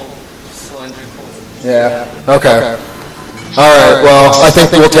international cylindrical. Yeah. Okay. All right. Well, I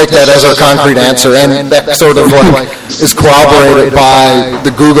think we'll take that as our concrete answer, and that sort of like is corroborated by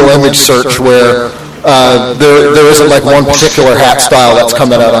the Google image search, where there isn't like one particular hat style that's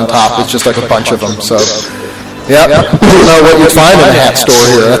coming out on top. It's just like a bunch of them. So, yeah. I don't know what you'd find in a hat store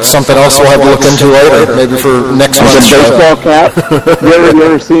here. That's something else we'll have to look into later, maybe for next month's show. Baseball cap.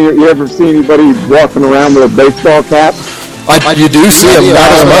 You ever see anybody walking around with a baseball cap? You do see them,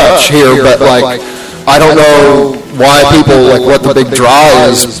 not as much here, but like I don't know why people, like what the big draw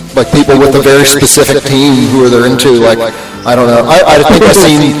is, like people with a very specific team who they're into, like, I don't know. I think I've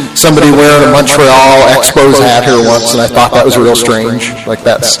seen somebody wearing a Montreal Expos hat here once, and I thought that was real strange. Like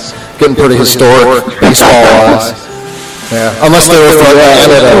that's getting pretty historic baseball-wise. Yeah, unless they were from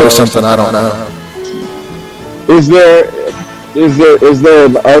Canada or something, I don't know.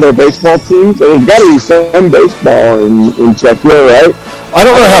 Are there baseball teams? There's got to be some baseball in Czechia, right? I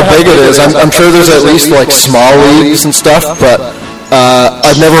don't know how big it is. I'm sure there's at least like small leagues and stuff, but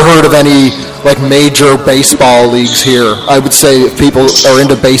I've never heard of any like major baseball leagues here. I would say if people are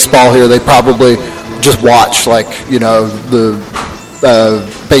into baseball here, they probably just watch like, you know, the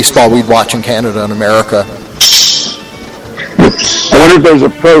baseball we'd watch in Canada and America. I wonder if there's a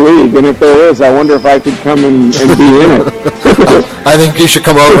pro league, and if there is, I wonder if I could come and be in it. I think you should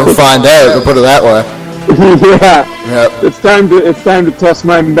come over and find out, to put it that way. Yeah. Yep. It's time to test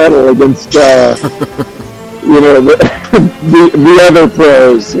my mettle against the other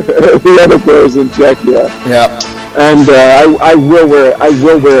pros, the other pros in Czechia. Yeah. And I will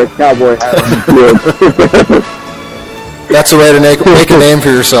wear a cowboy hat on the field. That's the way to make a name for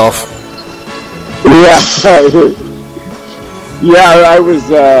yourself. Yeah. Yeah, I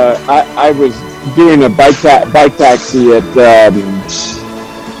was doing a bike taxi at the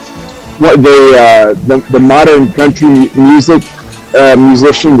modern country music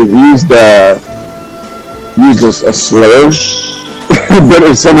musician that used a slur, but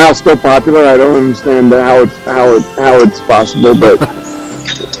it's somehow still popular. I don't understand how it's possible, but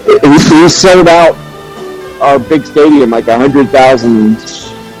we sold out our big stadium like 100,000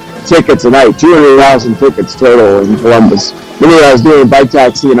 tickets a night, 200,000 tickets total in Columbus. Anyway, I was doing a bike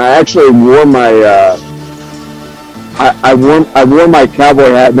taxi, and I actually wore my I wore my cowboy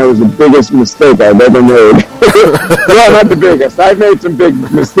hat, and that was the biggest mistake I've ever made. Well, not the biggest. I've made some big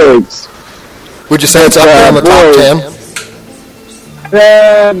mistakes. Would you say it's up there in the top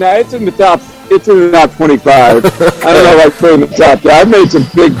 10? No, it's in the top 25. I don't know if I'd put in the top 10. I've made some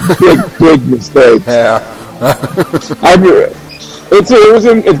big mistakes. Yeah. It's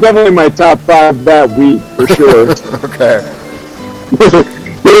definitely my top 5 that week for sure. Okay.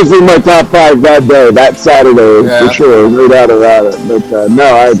 It was in my top 5 that day, that Saturday, for sure, no doubt about it. But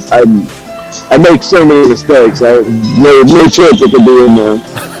no, I make so many mistakes. I made sure it could be in there.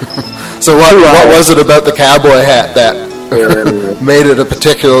 So what was it about the cowboy hat that made it a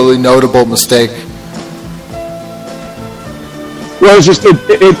particularly notable mistake? Well, it's just it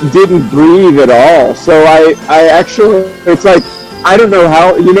didn't breathe at all. So I actually, it's like, I don't know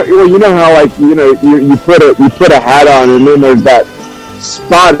how, you know how like you put a hat on, and then there's that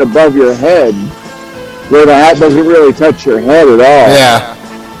spot above your head where the hat doesn't really touch your head at all. Yeah.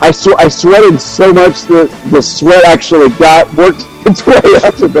 I sweated so much that the sweat actually worked its way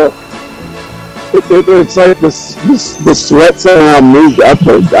up to the. It's like the sweat somehow moved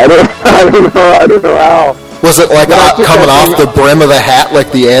upwards. I don't know how. Was it like coming off the brim of the hat,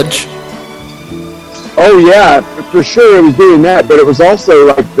 like the edge? Oh yeah, for sure it was doing that, but it was also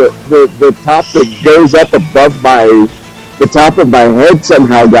like the top that goes up above the top of my head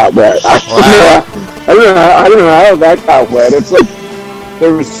somehow got wet. I don't know how that got wet. It's like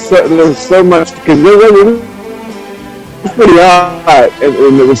there was so much, because it was pretty hot,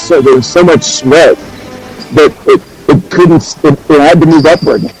 and there was so much sweat that it had to move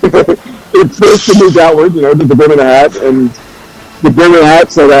upward. It first to move outward, to the brim of the hat, and the brim of the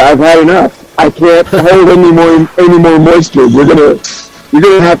hat said, I've had enough. I can't hold any more moisture. You're gonna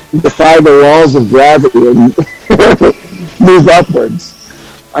have to defy the laws of gravity and move upwards.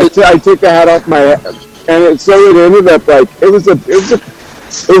 I took the hat off my head, and it ended up like it's a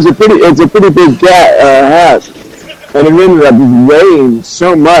pretty big hat, and it ended up raining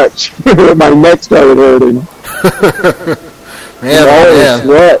so much that my neck started hurting. Man.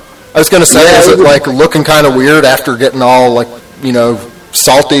 Sweat. I was gonna say, is it like looking kind of weird after getting all like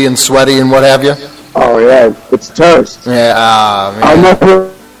salty and sweaty and what have you? Oh yeah, it's toast. Yeah, man. I'll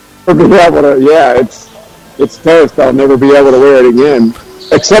never be able to. Yeah, it's toast. I'll never be able to wear it again.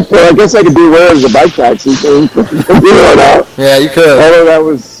 Except for, I guess I could wear it as a bike taxi thing. Yeah, you could. Although that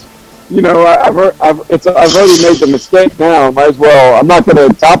was, I've already made the mistake now. Might as well. I'm not going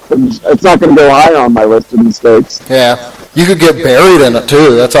to top them. It's not going to go high on my list of mistakes. Yeah, you could get buried in it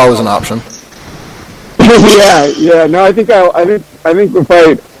too. That's always an option. Yeah. No, I think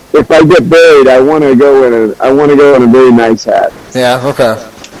if I get buried, I want to go in a very nice hat. Yeah. Okay.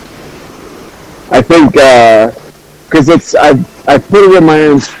 I think because I put it in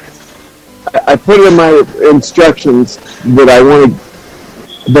my instructions that I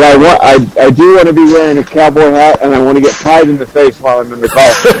do want to be wearing a cowboy hat, and I want to get pied in the face while I'm in the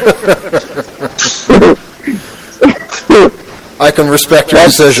car. I can respect your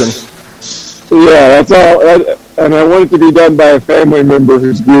decision. Yeah, that's all. And I want it to be done by a family member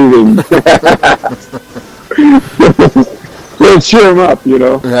who's grieving. It'll cheer them up,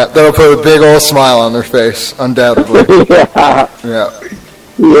 Yeah, that'll put a big old smile on their face, undoubtedly. Yeah.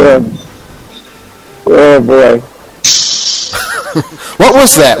 Oh, boy. What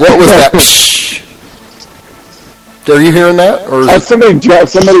was that? Are you hearing that? Or somebody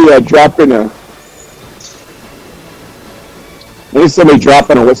dropping a... Maybe somebody's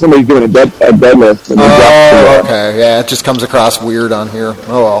doing a deadlift. And okay. Yeah, it just comes across weird on here.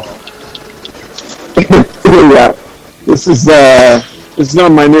 Oh, well. Yeah. This is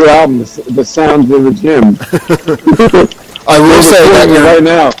on my new album, The Sounds of the Gym. I will say that right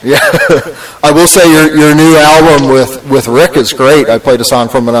now. Yeah, I will say your new album with Rick is great. I played a song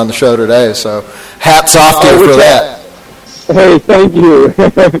from it on the show today, so hats off to you for that. Hey, thank you.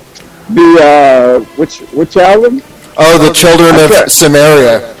 The which album? Oh, the Children of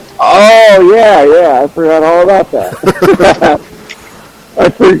Samaria. Oh yeah, I forgot all about that. I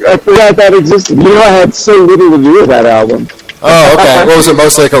forgot that existed. You know, I had so little to do with that album. Oh, okay. What was it,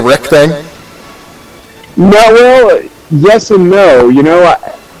 mostly like a Rick thing? No, well, yes and no. You know,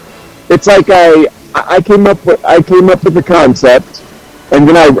 it's like I came up with the concept, and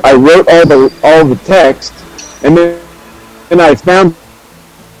then I wrote all the text, and then I found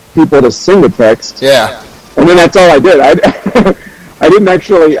people to sing the text. Yeah. And then that's all I did. I didn't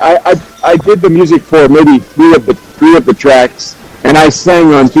actually. I did the music for maybe three of the tracks, and I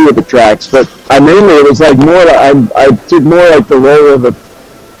sang on 2 of the tracks. But it was like more. I did more like the role of the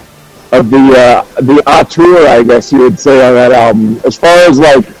auteur, I guess you would say, on that album. As far as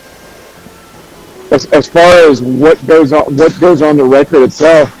what goes on the record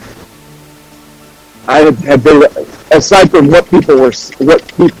itself, I had been, aside from the words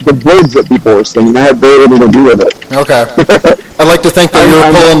that people were singing, I had very little to do with it. Okay. I'd like to think that you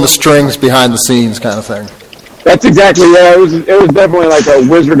were pulling the strings behind the scenes kind of thing. That's exactly, yeah. It was definitely like a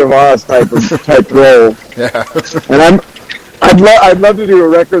Wizard of Oz type role. Yeah. And I'd love to do a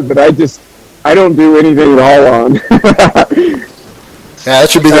record, but I don't do anything at all on. Yeah, that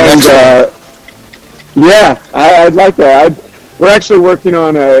should be the next one. Yeah, I'd like that. We're actually working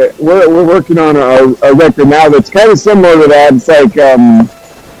on we're working on a record now that's kind of similar to that. It's like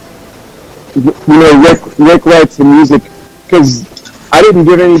Rick writes the music, because I didn't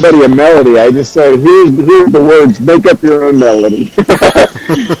give anybody a melody. I just said, here's the words. Make up your own melody.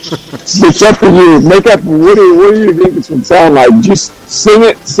 It's up to you. Make up. What do you think this would sound like? Just sing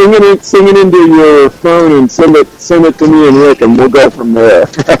it into your phone and send it to me and Rick, and we'll go from there.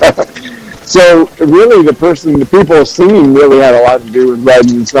 So really, the people singing really had a lot to do with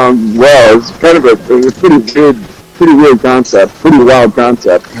writing the songs as well. It's kind of a pretty weird concept, pretty wild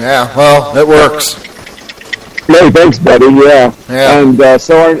concept. Yeah, well, it works. Hey, thanks, buddy. Yeah. And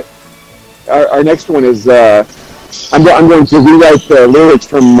so our next one is I'm going to rewrite the lyrics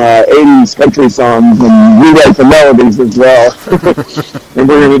from 80s country songs and rewrite the melodies as well. And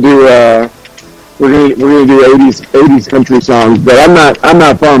we're going to do. We're gonna do 80s country songs, but I'm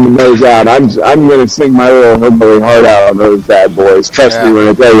not farming those out. I'm gonna sing my little hillbilly heart out on those bad boys. Trust me when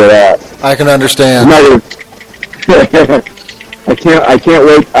I tell you that. I can understand. I can't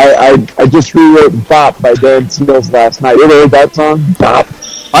wait. I just rewrote "Bop" by Dan Seals last night. You ever heard that song, "Bop"?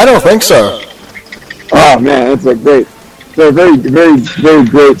 I don't think so. Oh man, it's a very, very, very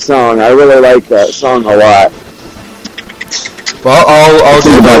great song. I really like that song a lot. Well, I'll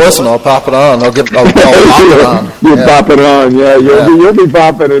give it a listen. I'll pop it on. I'll pop it on. You'll pop it on, yeah. You'll be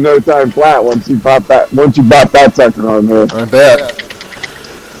popping in no time flat once you pop that sucker on there. I bet.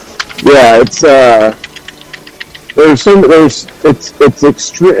 Yeah, it's extreme.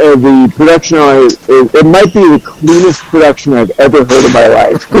 The production on it might be the cleanest production I've ever heard in my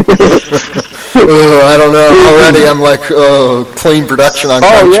life. I don't know. Already, I'm like, clean production on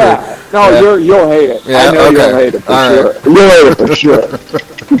country. Oh yeah. No, yeah. You'll hate it. Yeah, I know you'll hate it for sure. Right. You'll hate it for sure.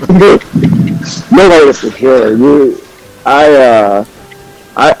 You'll hate it for sure.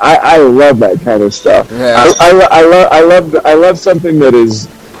 I love that kind of stuff. Yeah. I love something that is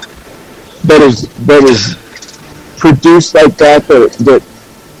produced like that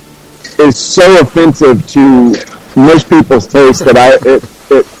is so offensive to most people's taste that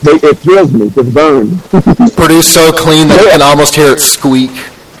it thrills me to the bone. Produced so clean that you can almost hear it squeak.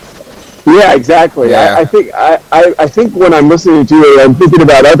 Yeah, exactly. Yeah. I think when I'm listening to it, I'm thinking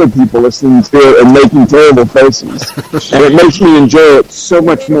about other people listening to it and making terrible faces, and it makes me enjoy it so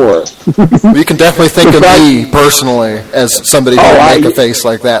much more. You can definitely think of me personally as somebody who would make a face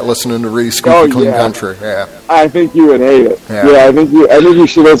like that listening to really squeaky clean country. Yeah, I think you would hate it. Yeah, I think you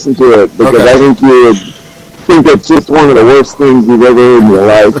should listen to it because I think you would think it's just one of the worst things you've ever heard in your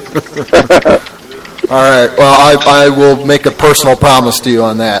life. All right. Well, I will make a personal promise to you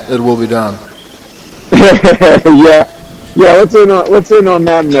on that. It will be done. Yeah. Let's end on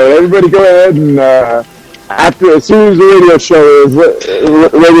that note. Everybody, go ahead and as soon as the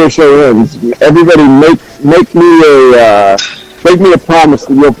radio show ends, everybody make me a promise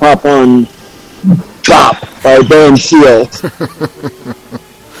that you'll pop on "Bop" by Dan Seals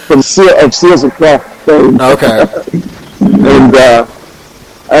from Seals and Craft fame. Okay.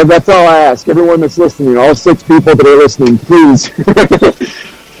 And that's all I ask. Everyone that's listening, all 6 people that are listening, please.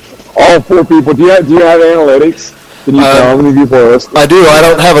 All 4 people. Do you have analytics? Can you tell me before us? I do. I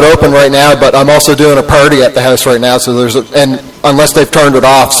don't have it open right now, but I'm also doing a party at the house right now. So and unless they've turned it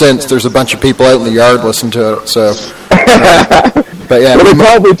off since, there's a bunch of people out in the yard listening to it. So, but yeah, well, they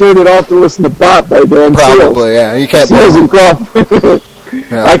probably turned it off to listen to pop by Dan. Probably, yeah. You can't blame them.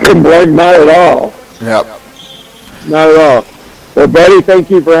 I couldn't blame not at all. Yep. Not at all. Well, Buddy, thank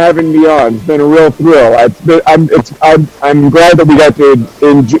you for having me on. It's been a real thrill. I'm glad that we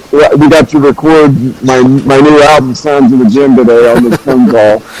got to record my new album, Sounds of the Gym, today on this phone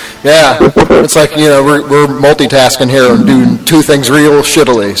call. Yeah, it's like we're multitasking here and doing two things real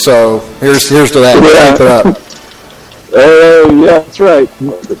shittily. So here's to that. Yeah. Keep it up. Yeah, that's right.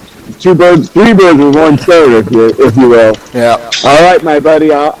 Three birds with one stone, if you will. Yeah. All right, my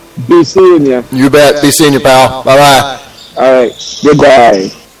buddy. I'll be seeing you. You bet. Be seeing you, pal. Bye bye. All right. Goodbye.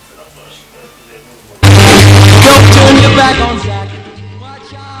 Don't turn your back on Zach.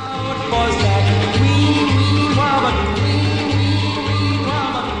 Watch out for Zach. Wee,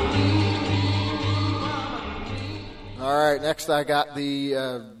 All right. Next, I got the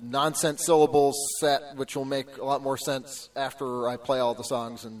nonsense syllables set, which will make a lot more sense after I play all the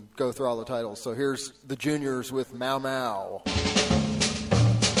songs and go through all the titles. So here's the Juniors with Mau Mau.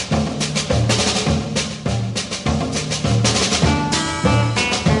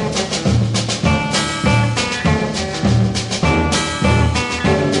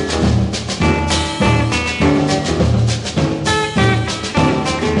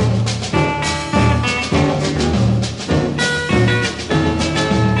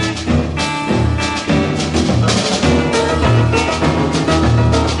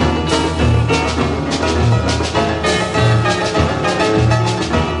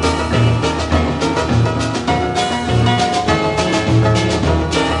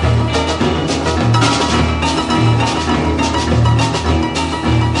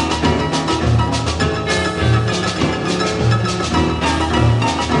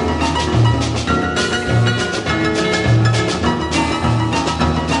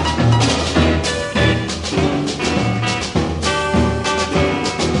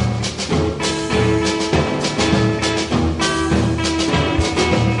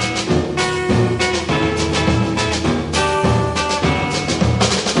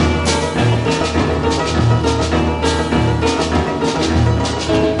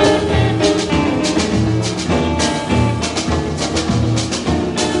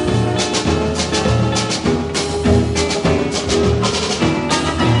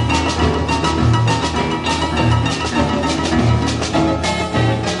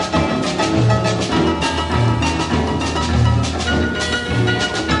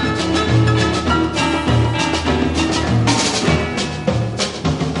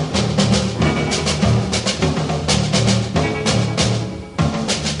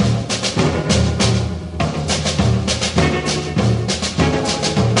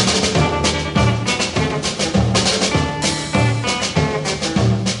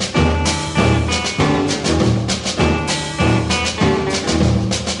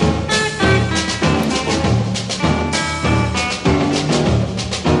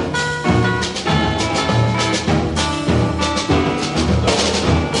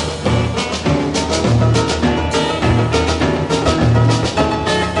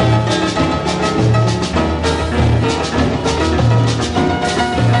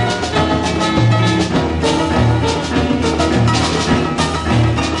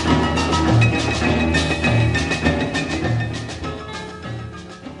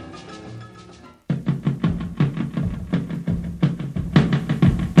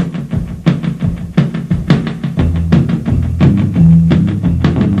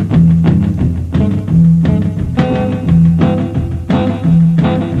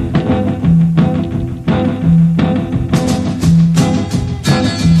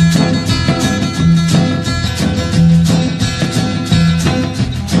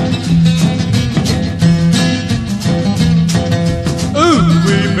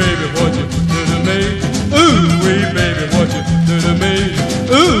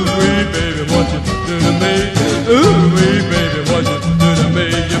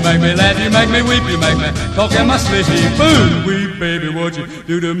 Talk in my sleep, ooh, wee baby, what you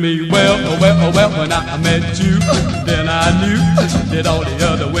do to me? Well, when I met you, then I knew that all the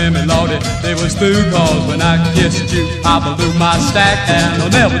other women, Lordy, they was through. Cause when I kissed you, I blew my stack, and I'll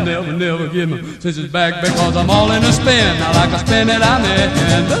never give my sisters back, because I'm all in a spin. I like a spin that I'm in,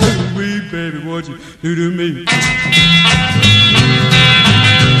 and ooh, wee baby, what you do to me?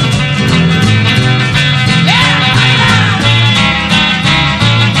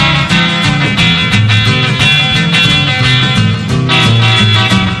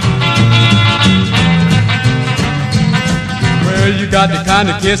 got the kind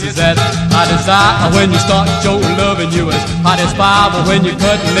of kisses that I desire. When you start showing loving, you was hot as fire. But when you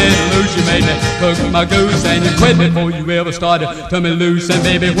cut me loose, you made me cook my goose. And you quit before you ever started turn me loose. And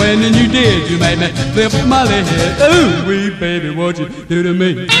baby, when you did, you made me flip my lid. Ooh, wee baby, what you do to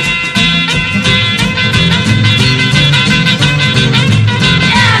me?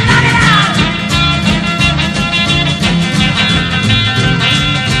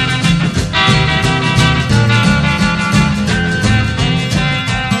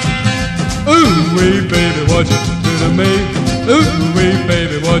 Ooh, wee baby, what you do to me? Ooh, wee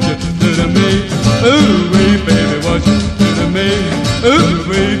baby, what you do to me? Ooh, wee baby, what you do to me? Ooh,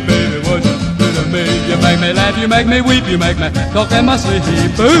 wee baby, what you do to me? You make me laugh, you make me weep, you make me talk in my sleep.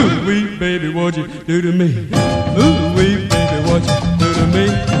 Ooh, wee baby, what you do to me? Ooh, wee baby, what you do to me?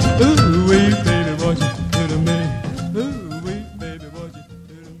 Ooh, wee baby, what you do to me? Ooh, wee baby, what you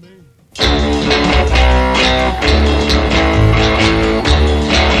do to me?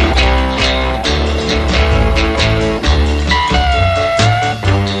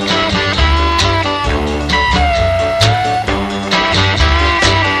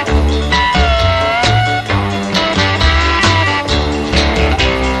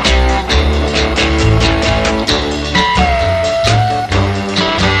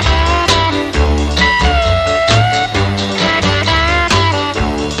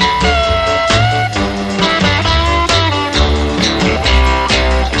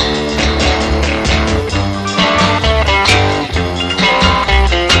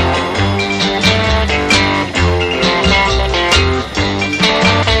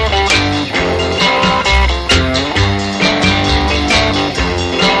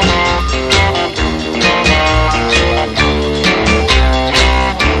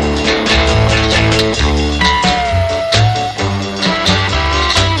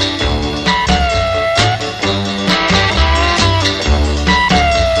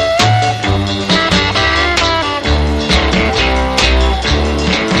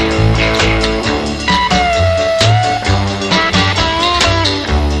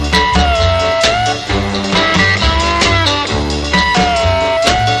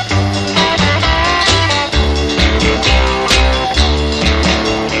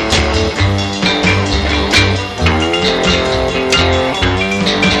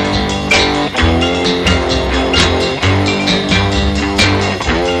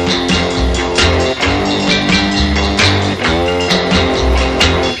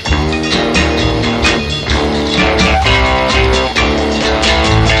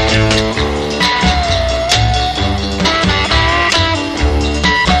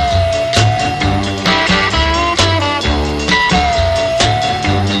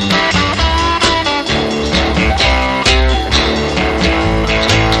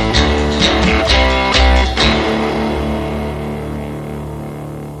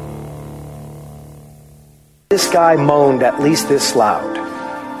 This guy moaned at least this loud.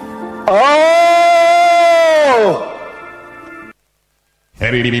 Oh!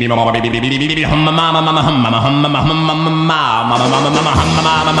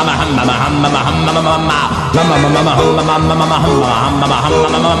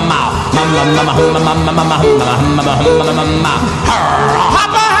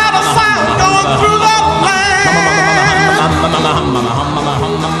 Papa had a son going through the land.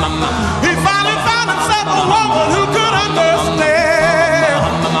 He finally found himself a woman who could understand.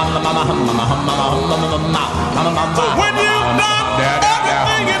 So when you've done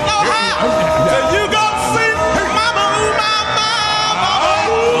everything you know how, you gonna see mama, ooh, mama,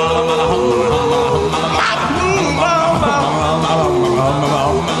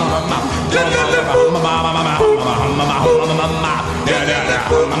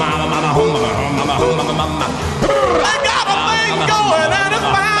 I got a thing going and it's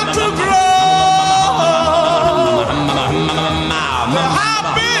bound to grow. How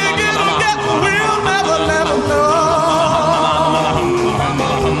big it'll get, we'll never know.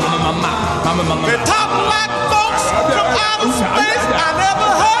 They talk like folks from outer space. I never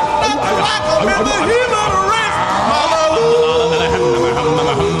heard nothing like them in the human race. Mama, ooh,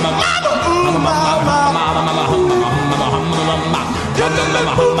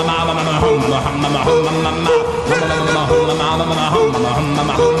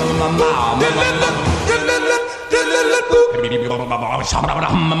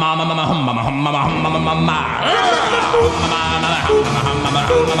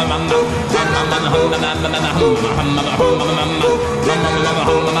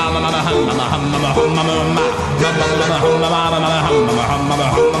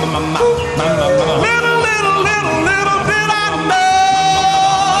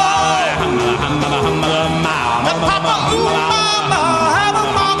 Papa, ooh, mama.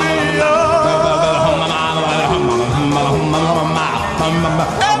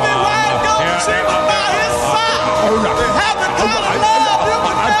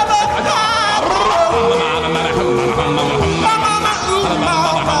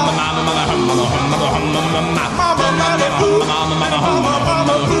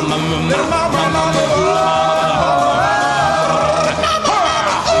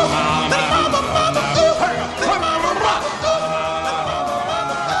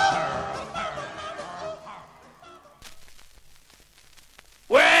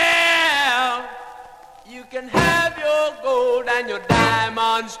 Well, you can have your gold and your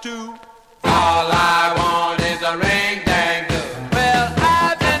diamonds too. All I want is a ring dang do. Well,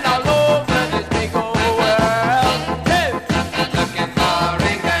 I've been all over this big old world, hey, looking for a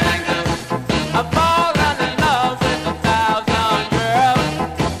ring dang do. I've fallen in love with 1,000 girls,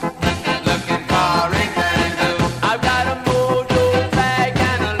 looking for a ring dang do. I've got a mojo bag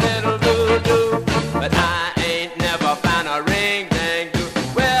and a little voodoo, but I ain't never found a ring dang do.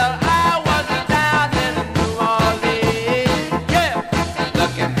 Well, I was down in New Orleans, yeah,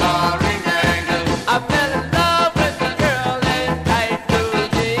 looking for a ring dang do. I fell in love with a girl in tight blue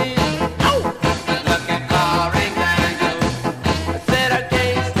jeans, oh, looking for a ring dang do. I said I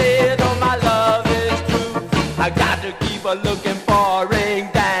can't stay though my love is true. I got to keep a looking for a ring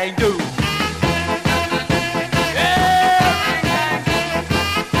dang do.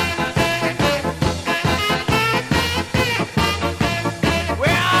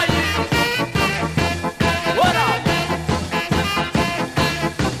 Where are you? What are you?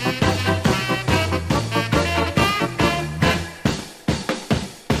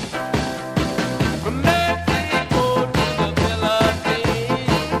 From Mexico to the Philippines,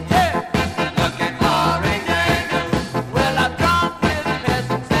 yeah, looking for a ring dang do. Well, I've drunk with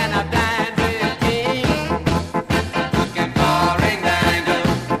peasants and I've dined with kings, looking for a ring dang do.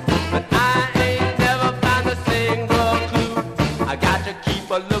 But I ain't never found a single clue. I got to keep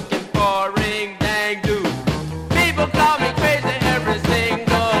a looking for a ring dang do. People call me crazy every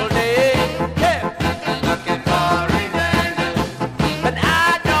single day, yeah, looking for a ring dang do. But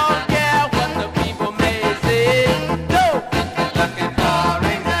I don't care what the people may say, no, looking for a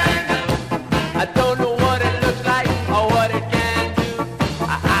ring dang do. I don't know what it looks like or what it can do.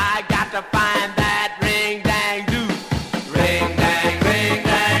 I got to find that ring dang do. Ring dang, ring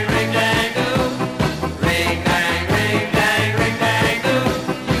dang, ring dang do. Ring dang, ring dang, ring dang do.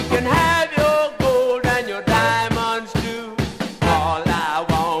 You can have your gold and your diamonds too. All I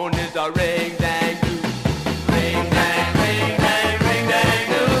want is a ring dang do. Ring dang, ring dang, ring dang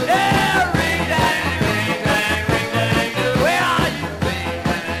do. Yeah, ring dang, ring dang, ring dang do. Where are you? Ring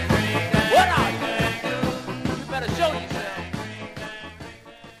dang, ring dang. What are you? You better show yourself.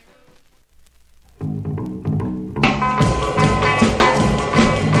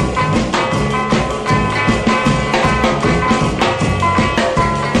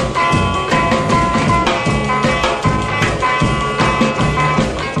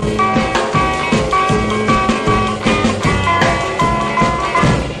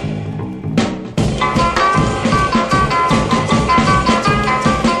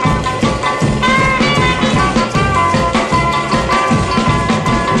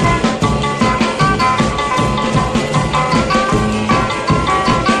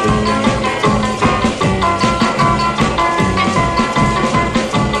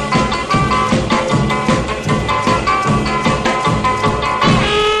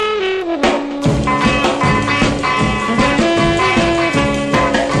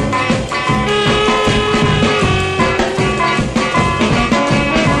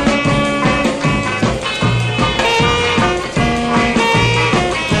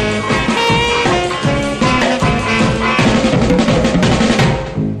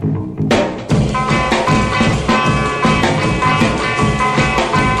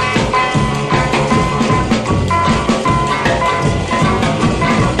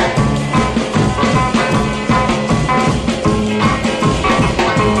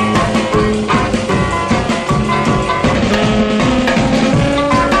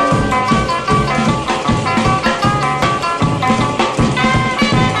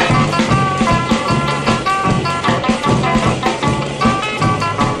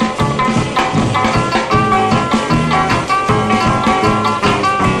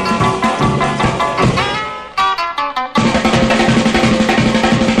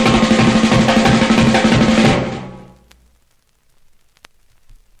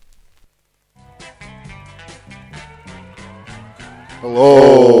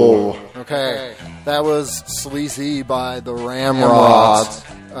 Hello. Okay, that was Sleazy by the Ramrods,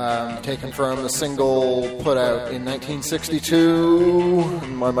 taken from a single put out in 1962.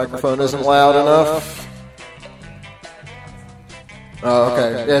 My microphone isn't loud enough. Oh,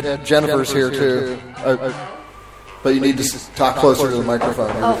 okay. Yeah, Jennifer's here too. But you need to talk closer to the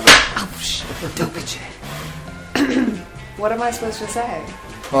microphone. Stupid. What am I supposed to say?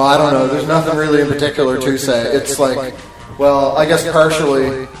 Well, I don't know. There's nothing really in particular to say. It's like, well, I guess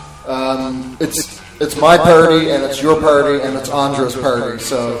partially, it's my party and it's your party and it's Andra's party.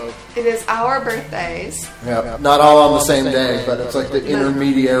 So it is our birthdays. Yeah, not all on the same day, but it's like the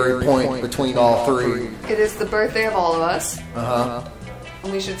intermediary point between all three. It is the birthday of all of us.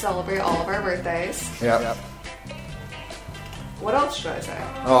 And we should celebrate all of our birthdays. Yeah. What else should I say?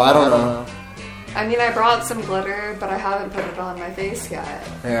 Oh, I don't know. I mean, I brought some glitter, but I haven't put it on my face yet.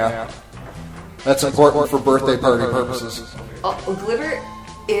 Yeah. That's important for birthday party purposes. Glitter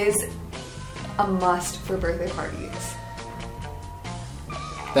is a must for birthday parties.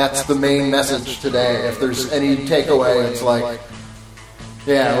 That's the main message today. If there's any takeaway, it's like,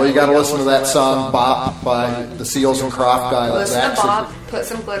 yeah, well, you got to listen to that song "Bop" by the Seals and Croft guy. Listen to Bop, put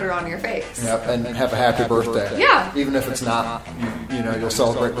some glitter on your face. Yep, and have a happy birthday. Yeah. Even if it's not, you'll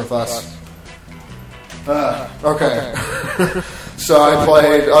celebrate with us. Okay. So I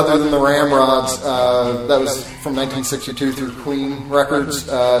played, other than the Ramrods, that was from 1962 through Queen Records.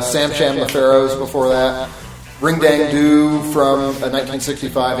 Sam Sham the Pharaohs before that. Ring Dang Do from a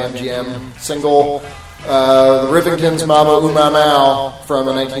 1965 MGM single. The Rivingtons, Mama Uma Mau from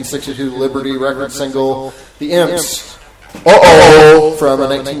a 1962 Liberty record single. The Imps, Uh-Oh from a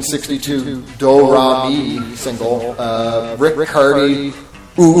 1962 Do Ra Mi single. Rick Carty,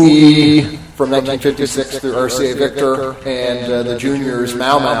 Ooh-Ee from 1956 through RCA Victor. And the Juniors,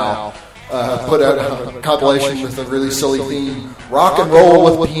 Mau Mau, put out a compilation with a really silly theme, Rock and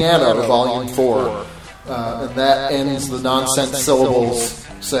Roll with Piano, Volume 4. And that ends the nonsense syllables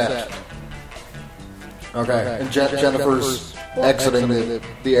set. Okay, and Jennifer's exiting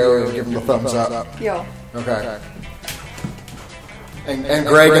the area and giving the thumbs up. Yo. Okay. And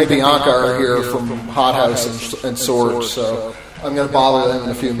Greg and Bianca are here from Hothouse and Swords, so I'm going to bother them in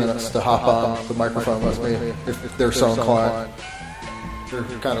a few minutes to hop on the microphone with me if they're so inclined. They're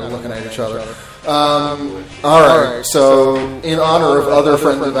kind of looking at each other. All right, so in honor of other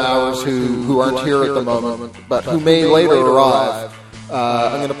friends of ours who aren't here at the moment, but who may later arrive,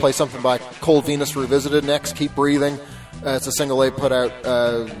 I'm going to play something by Cold Venus Revisited next, Keep Breathing. It's a single they put out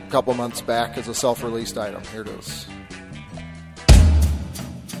a couple months back as a self-released item. Here it is.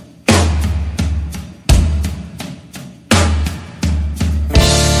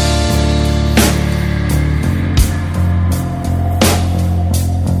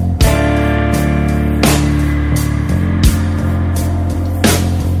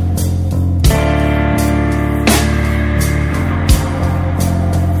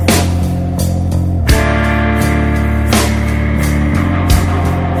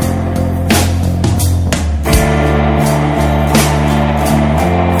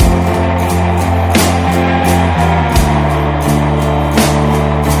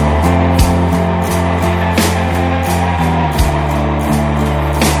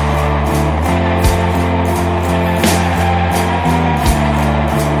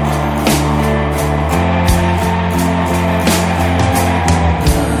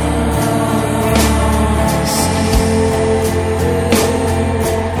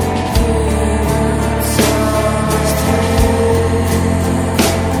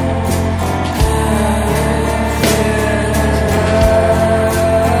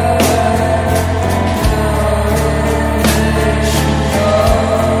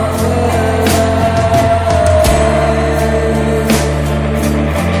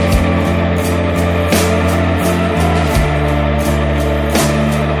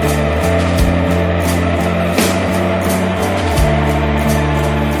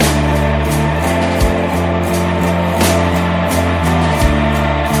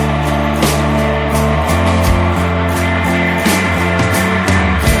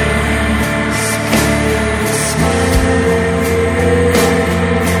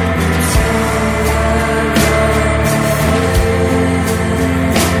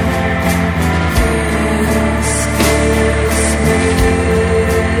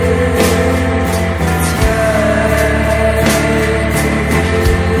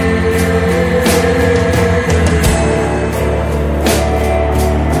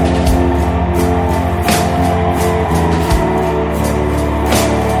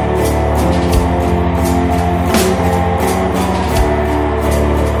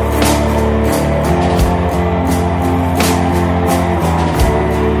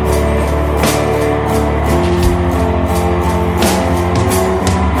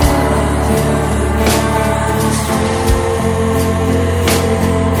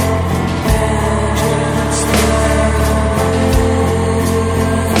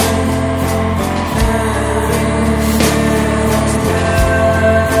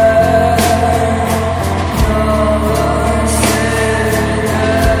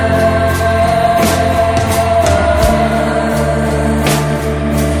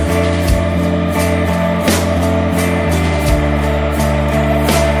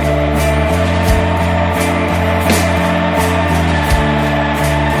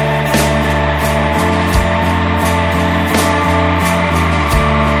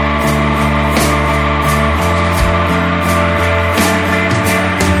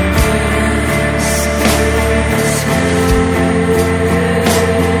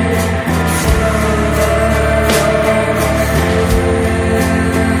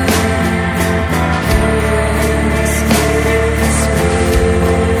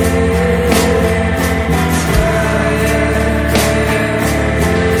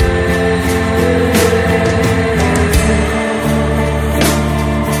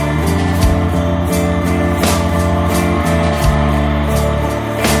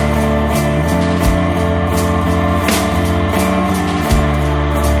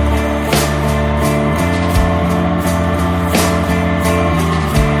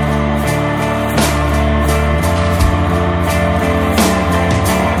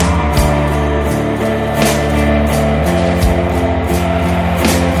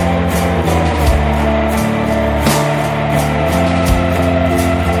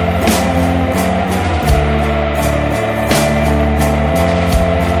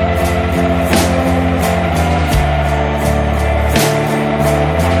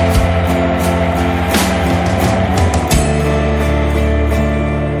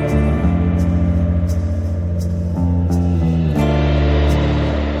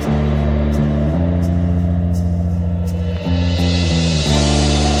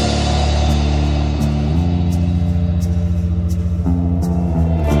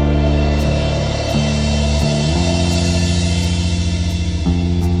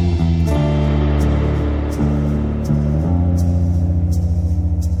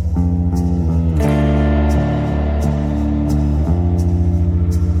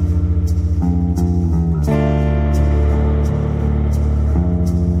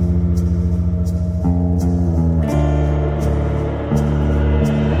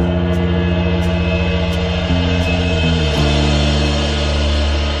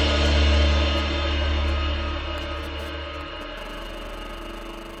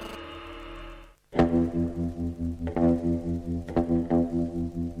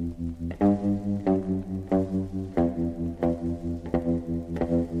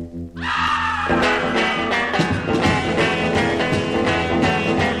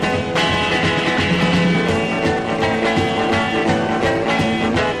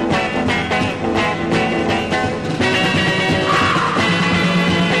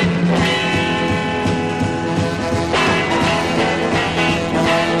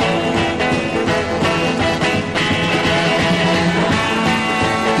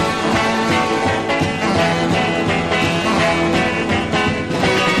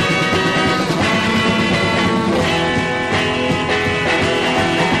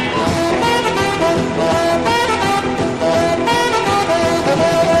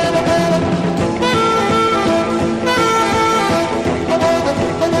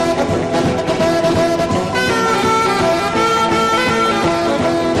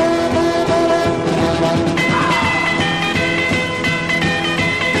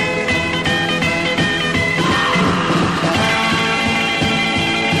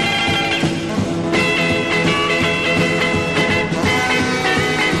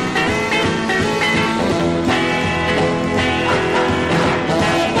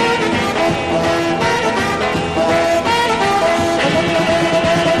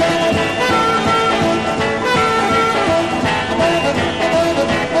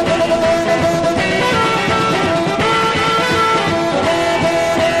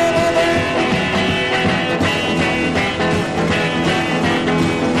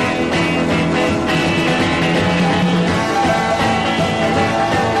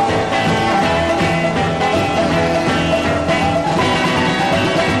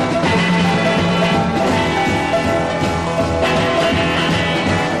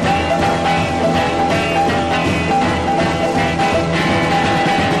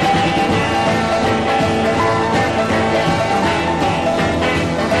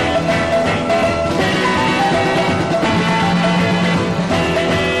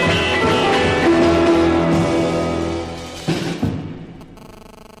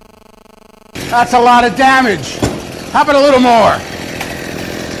 That's a lot of damage. How about a little more?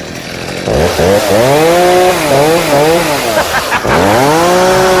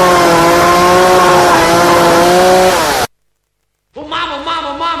 Well, mama,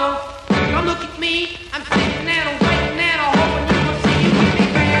 mama, mama, come look at me. I'm sitting and I'm waiting and I'm hoping you will see you with me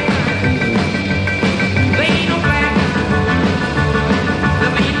bad. There ain't no bad.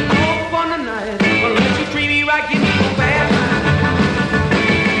 There ain't no fun tonight. Unless you treat me right, give me no bad.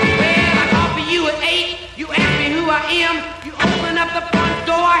 Well, I call for you at 8. You ask me who I am. You open up the front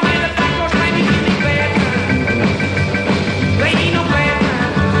door. I hear the back door slamming. Give me bad. There ain't no bad.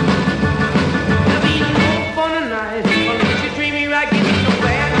 There ain't no fun tonight. Unless you treat me right, give me no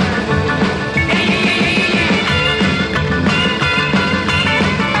bad.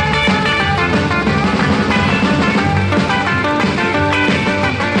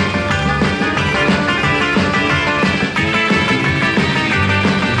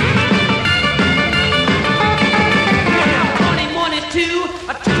 One is 2,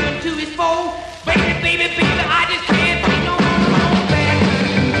 a 2 and 2 is 4. Baby, baby, baby, I just can't take no more bad.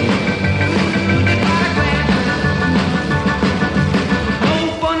 No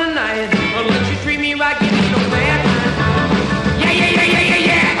fun tonight, unless you treat me right, give me no bad. Yeah, yeah, yeah, yeah, yeah,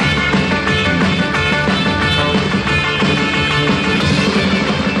 yeah.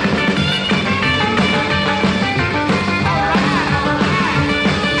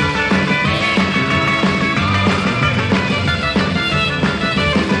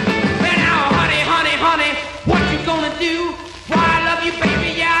 Well, now, honey, honey, honey, what you gonna do? Why, I love you,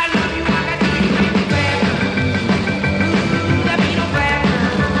 baby, yeah, I love you, I got to be bad. There be no bad.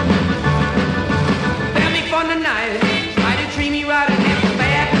 There'll be fun tonight. Try to treat me right and have a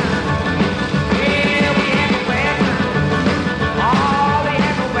bad time. Yeah, we have a bad time. Oh, we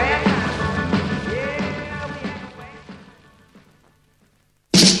have a bad time. Yeah, we have a bad time.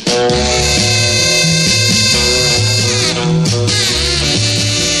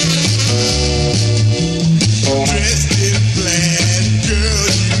 Dressed in plaid, girl,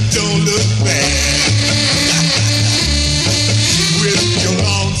 you don't look bad. With your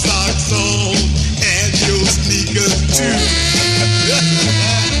long socks on and your sneakers too.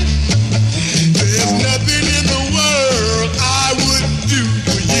 There's nothing in the world I wouldn't do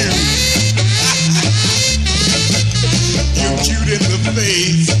for you. You're cute in the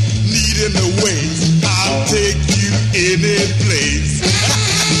face, neat in the waist. I'll take you any place.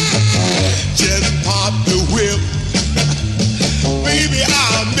 Just pop the whip, baby,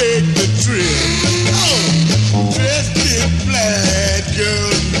 I'll make the trip. Oh, dressed in plaid,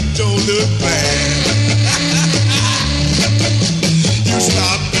 girl, you don't look bad. You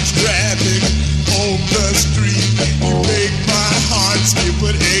stop the traffic on the street, you make my heart skip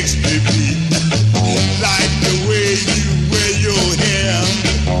an extra beat. Like the way you wear your hair,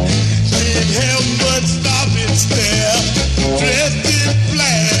 can't help but stop and stare. Dressed in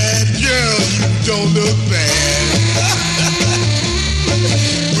plaid, girl, you don't look bad.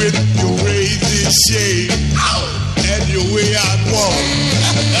 With your crazy shape and your way I walk,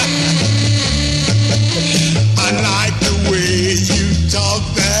 I like the way you talk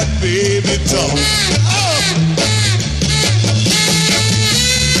that baby talk.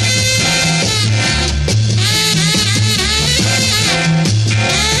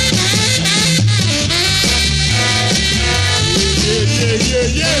 Yeah, yeah,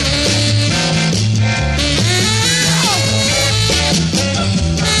 yeah.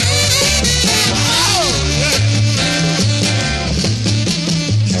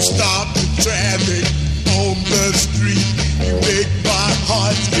 You stop the traffic on the street. You make my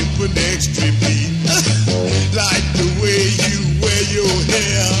heart skip an extra beat. Like the way you wear your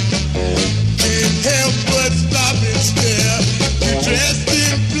hair, can't help but stop and stare. You're dressed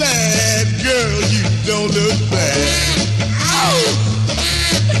in plaid, girl, you don't look bad.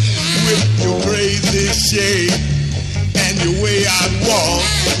 With your crazy shape and your way I walk,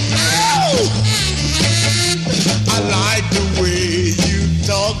 I like the way you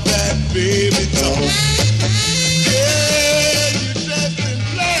talk that baby talk. Yeah, you dressed in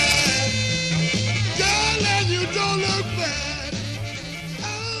black, girl, and you don't look bad.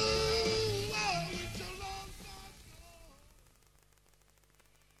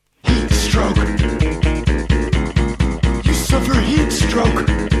 Heat stroke. You suffer heat stroke.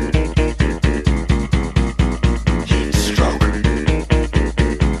 Heat stroke.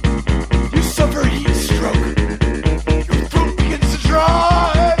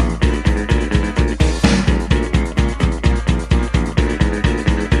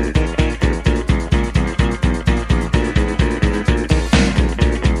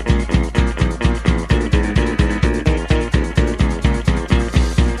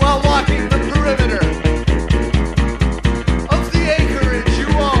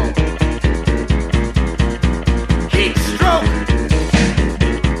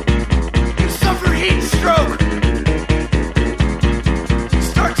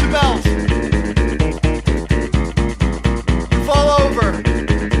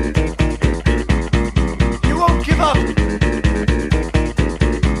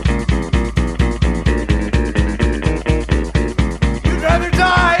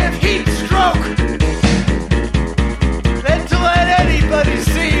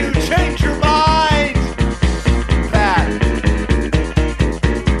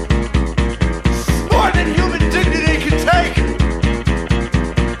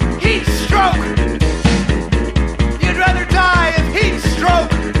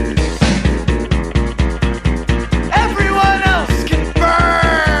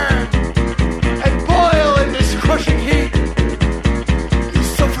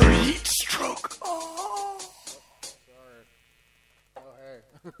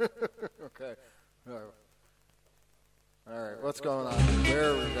 what's going on?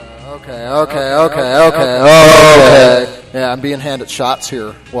 There we go. Okay. Yeah, I'm being handed shots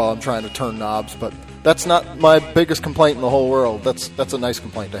here while I'm trying to turn knobs, but that's not my biggest complaint in the whole world. That's a nice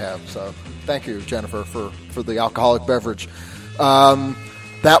complaint to have. So thank you, Jennifer, for the alcoholic beverage.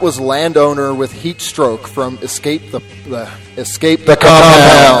 That was Landowner with Heat Stroke from Escape the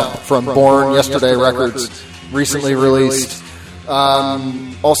Compound from Born Yesterday Records, recently released.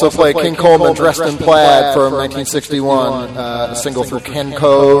 Also played King Coleman Dressed in Plaid from 1961, a single through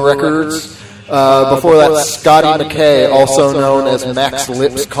Kenco Records. Before that, Scotty McKay, also known as Max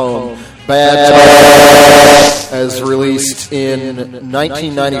Lipscomb, Bad Times, as released in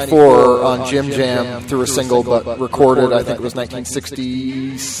 1994 on Jim Jam through a single, but recorded, I think it was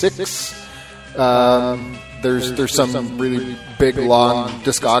 1966. There's some really big, long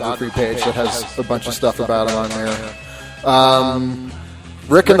discography page that has a bunch of stuff about it on there.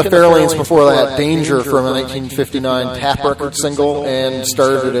 Rick and the Fairlanes before that, Danger from a 1959 Tap record single, and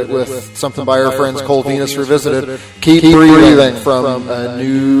started it with something by our friends Cold Venus Revisited, Keep Breathing from a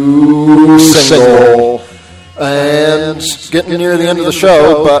new single. And getting near the end of the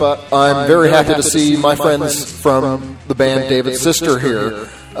show, but I'm very happy to see my friends from the band David's Sister here,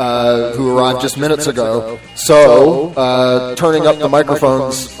 who arrived just minutes ago. So, turning up the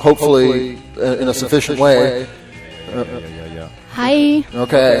microphones, hopefully in a sufficient way. Hi.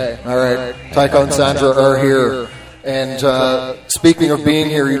 Okay, all right. Tycho and Sandra are here. And speaking of being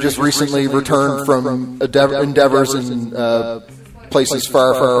here, you just recently returned from endeavors in places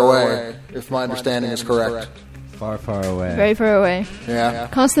far, far away, if my understanding is correct. Far, far away. Very far away. Yeah.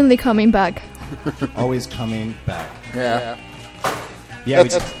 Constantly coming back. Always coming back. Yeah. Yeah.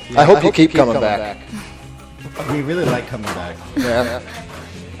 I hope you keep coming back. We really like coming back. Yeah.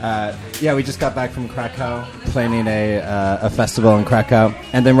 We just got back from Krakow, planning a festival in Krakow,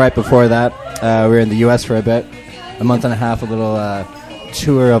 and then right before that, we were in the U.S. for a bit, a month and a half, a little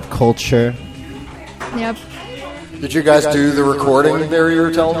tour of culture. Yep. Did you guys do the recording there you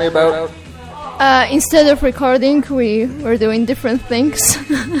were telling me about? Instead of recording, we were doing different things.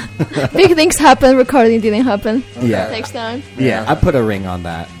 Big things happen, recording didn't happen. Yeah. Takes time. Yeah, I put a ring on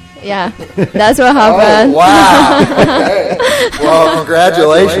that. Yeah, that's what happened. Oh, wow. Okay. Well,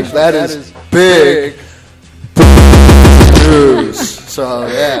 congratulations. That is big news. So,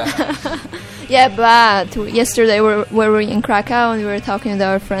 yeah. Yeah, but yesterday we were in Krakow and we were talking with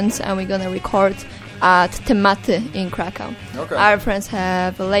our friends and we're going to record at Tematy in Krakow. Okay. Our friends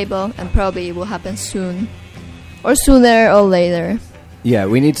have a label and probably it will happen soon. Or sooner or later. Yeah,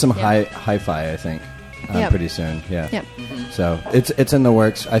 we need some hi-fi, I think. Pretty soon, yeah. Yep. So it's in the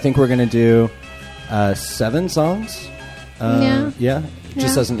works. I think we're gonna do 7 songs.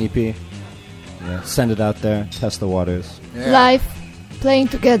 Just as an EP. Yeah, send it out there, test the waters. Yeah. Live, playing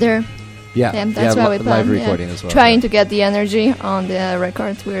together. Yeah, that's why we plan. Live recording as well. Trying to get the energy on the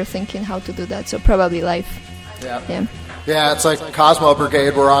record. We were thinking how to do that, so probably live. Yeah. Yeah, it's like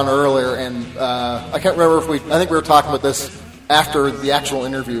Cosmobrigade were on earlier, and I can't remember I think we were talking about this after the actual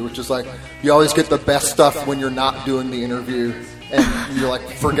interview, which is like you always get the best stuff when you're not doing the interview, and you like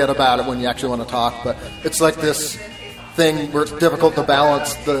forget about it when you actually want to talk. But it's like this thing where it's difficult to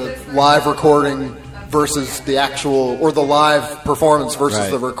balance the live recording versus the actual, or the live performance versus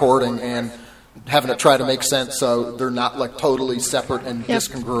the recording, and having it try to make sense so they're not like totally separate and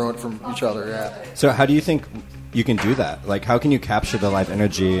discongruent from each other. Yeah. So how do you think you can do that? Like, how can you capture the live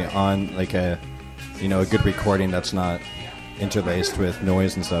energy on like a good recording that's not interlaced with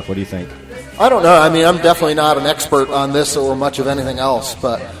noise and stuff? What do you think? I don't know. I mean, I'm definitely not an expert on this or much of anything else,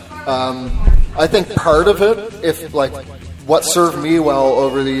 but I think part of it, if like what served me well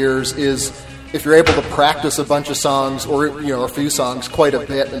over the years, is if you're able to practice a bunch of songs or a few songs quite a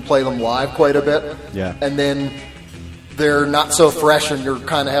bit and play them live quite a bit, and then they're not so fresh and you're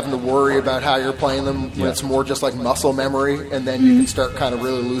kind of having to worry about how you're playing them when it's more just like muscle memory, and then you can start kind of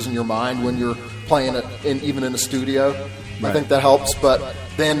really losing your mind when you're playing it even in a studio. I think that helps, but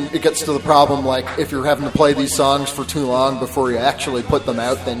then it gets to the problem, like, if you're having to play these songs for too long before you actually put them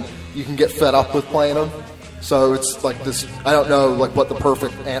out, then you can get fed up with playing them. So it's like this, I don't know like what the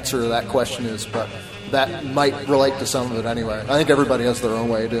perfect answer to that question is, but that might relate to some of it anyway. I think everybody has their own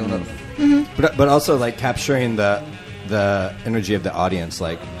way of doing it. Mm-hmm. But also, like, capturing the energy of the audience,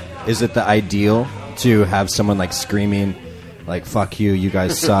 like, is it the ideal to have someone, like, screaming, like, fuck you, you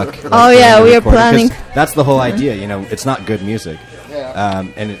guys suck? Like, we are planning. That's the whole idea, it's not good music.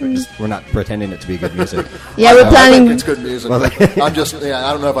 We're not pretending it to be good music. We're planning. I think it's good music. I'm just,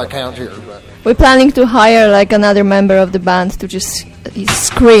 I don't know if I count here. But we're planning to hire like another member of the band to just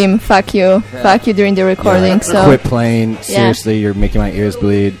scream fuck you during the recording. So quit playing. Seriously, you're making my ears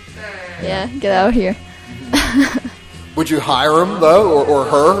bleed. Yeah, get out of here. Would you hire him though, or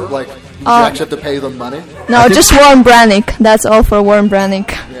her? Like, would you actually have to pay them money? No, just Warren Brannick. That's all for Warren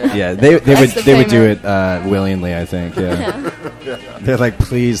Brannick. Yeah, they would do it willingly, I think. Yeah. They're like,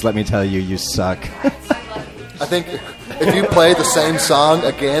 please let me tell you, you suck. I think if you play the same song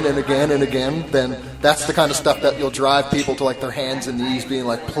again and again and again, then that's the kind of stuff that you'll drive people to like their hands and knees, being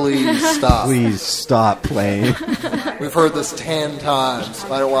like, "Please stop! Please stop playing." We've heard this 10 times.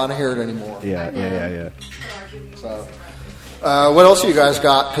 I don't want to hear it anymore. Yeah. So, what else you guys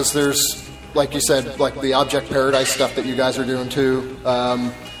got? Because there's, like you said, like the Object Paradise stuff that you guys are doing too.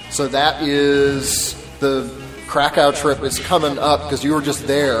 So that is the Krakow trip is coming up because you were just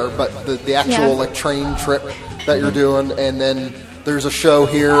there, but the actual like train trip that you're doing, and then there's a show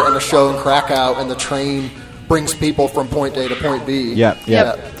here and a show in Krakow, and the train brings people from point A to point B.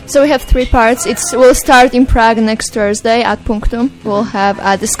 Yep. So we have 3 parts. We'll start in Prague next Thursday at Punctum. We'll have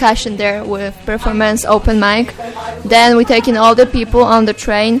a discussion there with performance, open mic. Then we take in all the people on the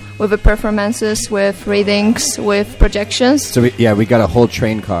train with the performances, with readings, with projections. So we got a whole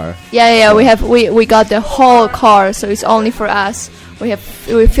train car. Yeah. We got the whole car, so it's only for us. We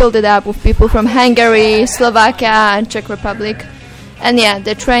filled it up with people from Hungary, Slovakia, and Czech Republic. And yeah,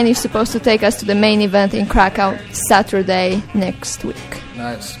 the train is supposed to take us to the main event in Krakow Saturday next week.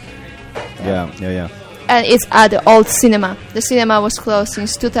 Nice. Yeah. And it's at the old cinema. The cinema was closed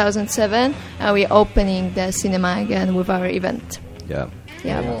since 2007, and we're opening the cinema again with our event. Yeah.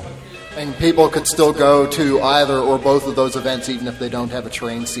 Cool. And people could still go to either or both of those events, even if they don't have a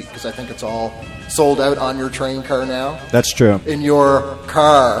train seat, because I think it's all sold out on your train car now. That's true. In your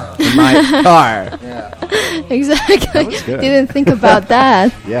car. In my car. Yeah. Exactly. That was good. Didn't think about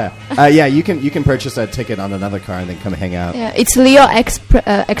that. Yeah. You can purchase a ticket on another car and then come hang out. Yeah, it's Leo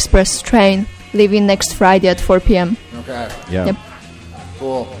Express train leaving next Friday at 4 p.m. Okay. Yeah. Yep.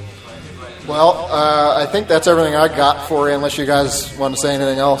 Cool. Well, I think that's everything I got for you, unless you guys want to say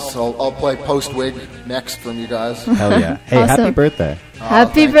anything else. I'll play Post-Wig next from you guys. Hell yeah. Hey, Awesome. Happy birthday.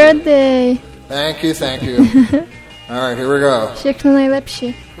 Happy birthday. Thank you. All right, here we go. Všechno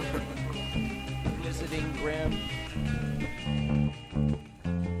najlepší.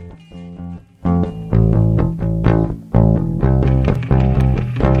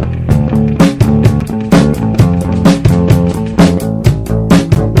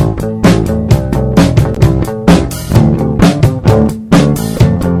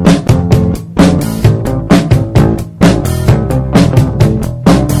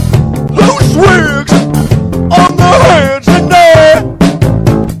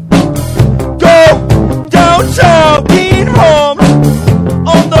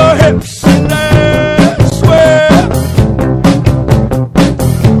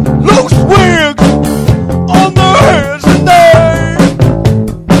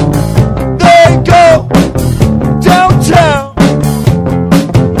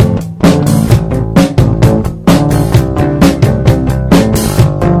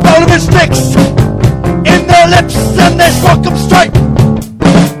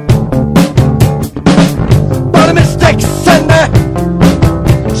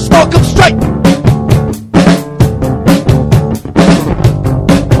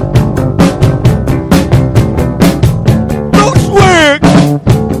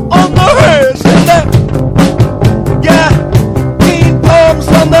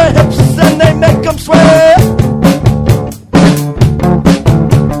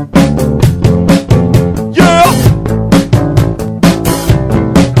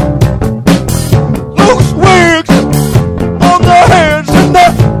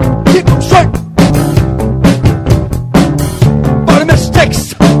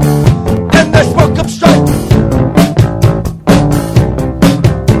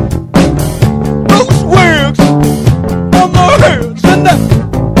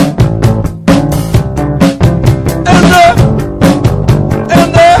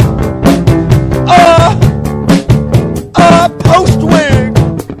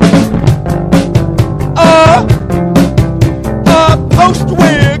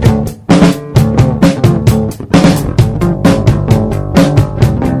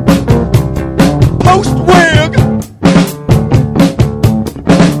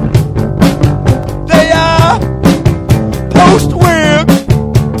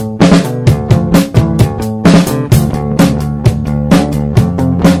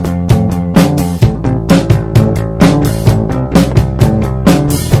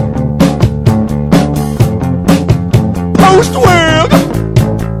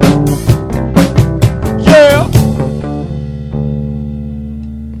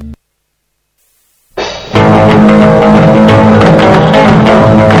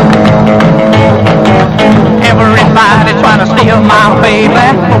 baby.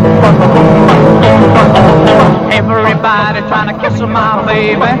 Everybody trying to kiss my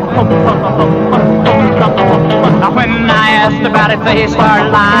baby. Now when I asked about it, they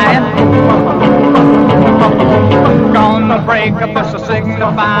start lying. Gonna break up this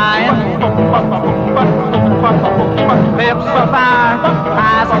signifying. Lips are fire,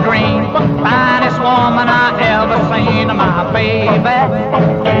 eyes are green. Finest woman I ever seen. My baby,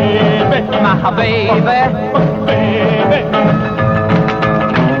 my baby.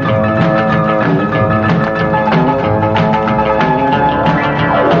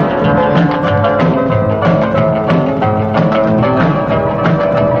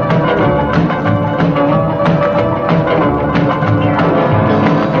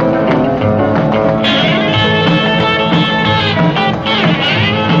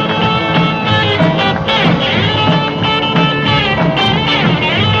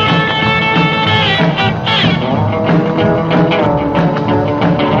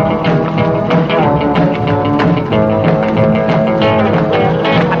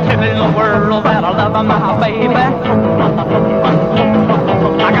 My baby,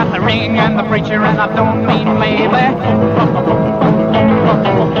 I got the ring and the preacher, and I don't mean maybe.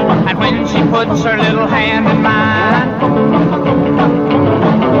 And when she puts her little hand in mine,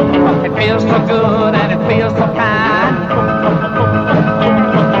 it feels so good and it feels so kind.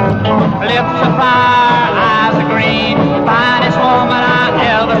 Lips of fire, eyes of green, finest woman I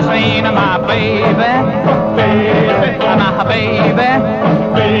ever seen. My baby, my baby.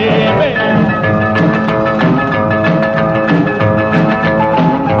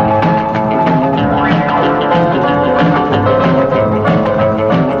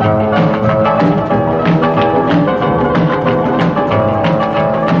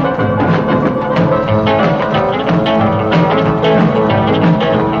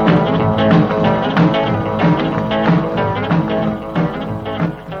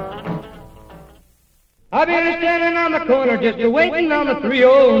 I've been standing on the corner just waiting on the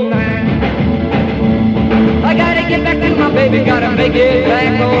 309. I gotta get back to my baby, gotta make it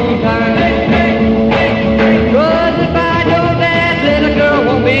back on time. 'Cause if I don't, that little girl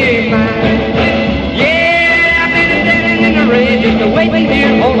won't be mine. Yeah, I've been standing in the rain just waiting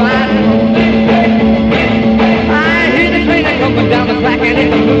here all night long. I hear the train coming down the track and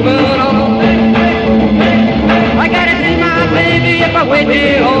it's moving on. I gotta see my baby if I wait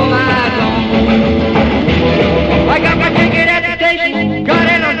here all night long. I got my ticket at the station, got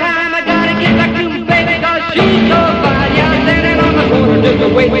it on time. I gotta get back to my baby, 'cause she's so fine. Yeah, I'm standing on the corner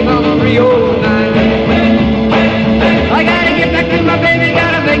just waiting on the 309. I gotta get back to my baby,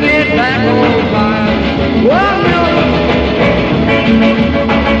 gotta make it back on time. Whoa, no.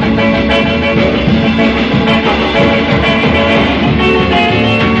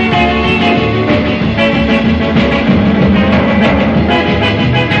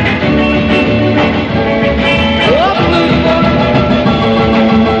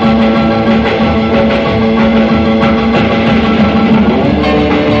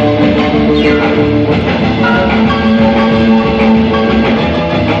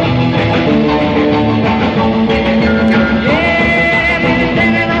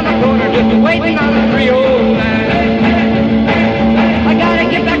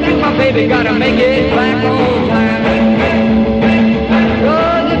 Baby, gotta make it back on time.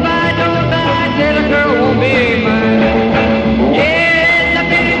 'Cause if I don't, that little girl won't be mine. Yes, I've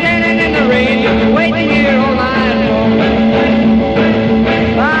been standing in the rain, just waiting here all night long.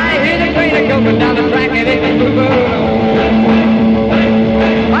 I hear the train coming down the track and it's moving on.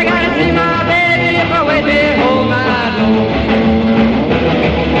 I gotta see my baby if I wait here all night long.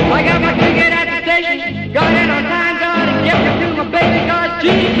 I got my ticket at the station, got it on time, gotta get to my baby, 'cause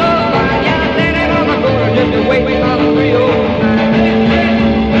she's so fine. Yeah, I'm standing on the corner just waiting on the 309.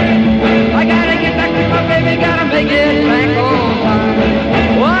 I gotta get back to my baby, gotta make it back on time.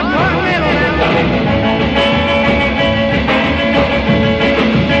 One more minute now.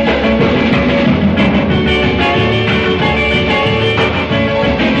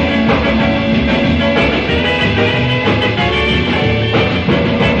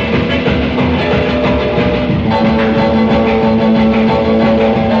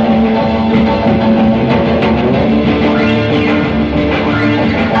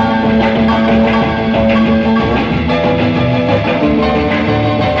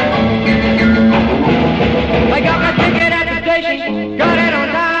 Got it on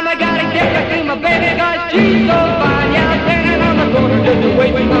time, I gotta get back to my baby, 'cause she's so fine. Yeah, I'm standing on the corner just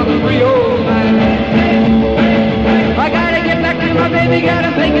waiting on the 309. I gotta get back to my baby,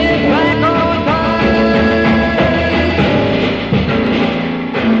 gotta make it back on time.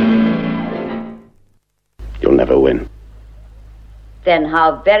 You'll never win. Then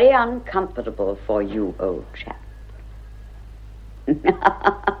how very uncomfortable for you, old chap.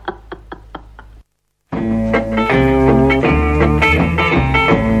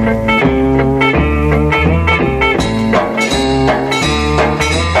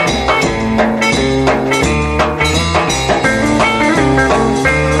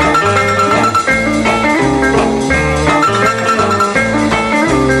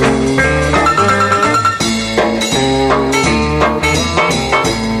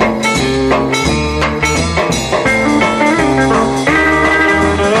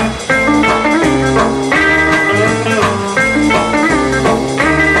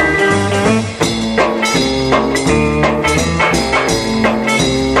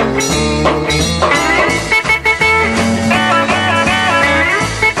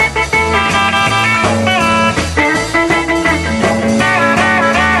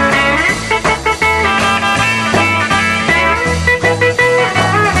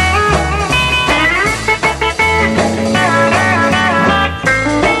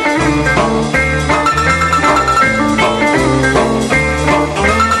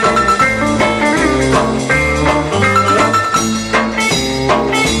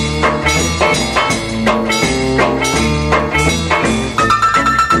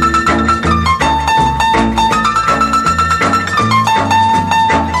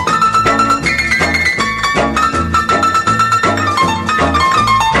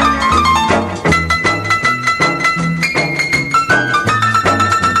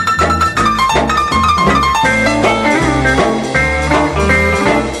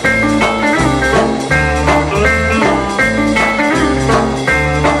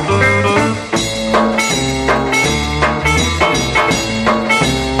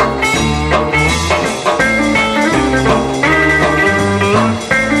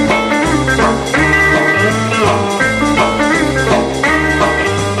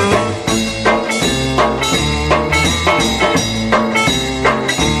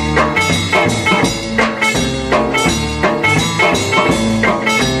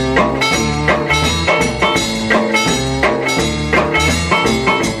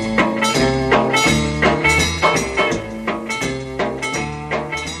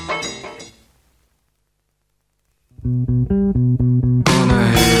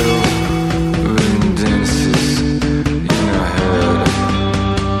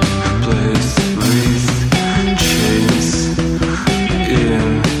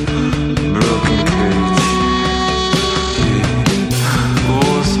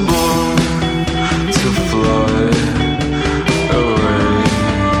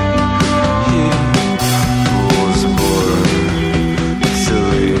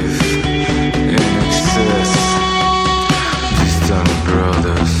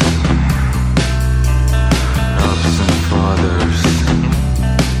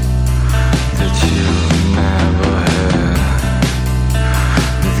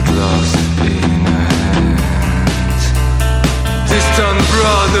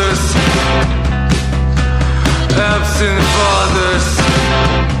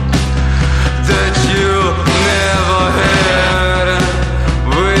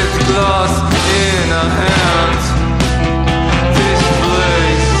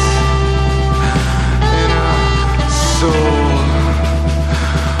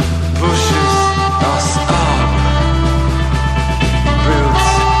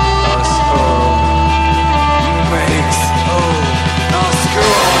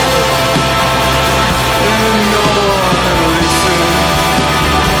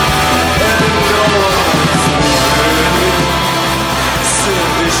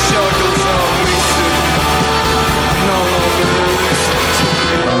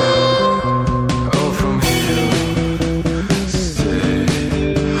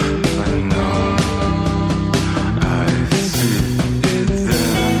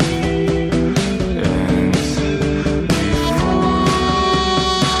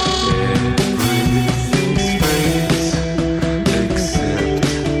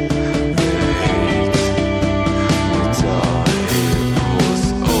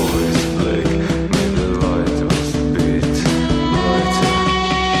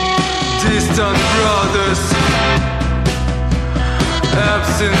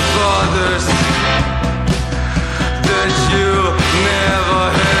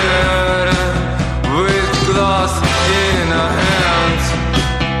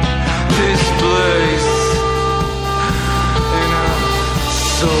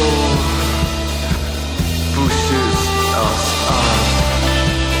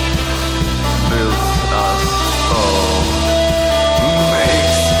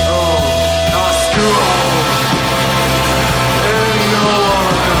 And no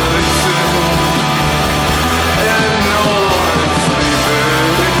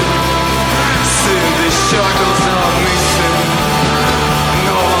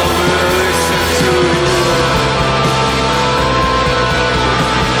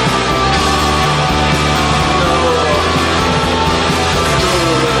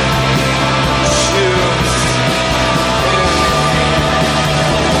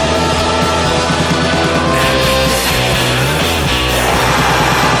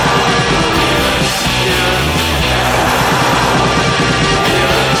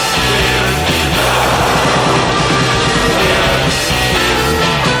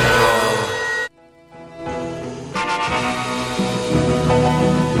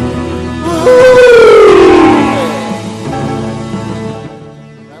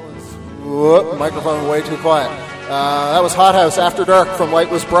way too quiet. That was Hothouse After Dark from Light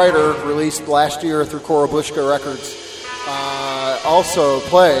Was Brighter, released last year through Korobushka Records. Also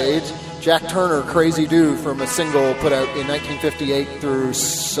played Jack Turner, Crazy Do, from a single put out in 1958 through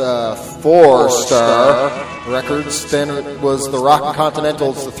 4-Star Records. Then it was the Rockin'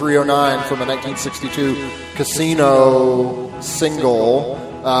 Continentals, the 309, from a 1962 Casino single.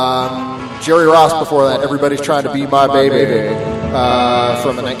 Jerry Ross before that, Everybody's Trying to Be My Baby,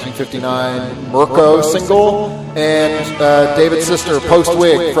 from a 1959 Mirko single. And David's Sister, Post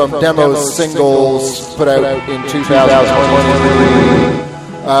Wig, from Demo's singles put out in 2023.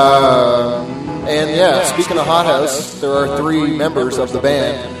 And yeah, speaking of Hothouse, there are 3 members of the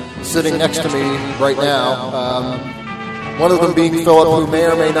band sitting next to me right now. One of them being Philip, who may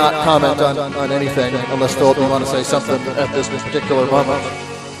or may not comment on anything, unless Philip, you want to say something at this particular moment.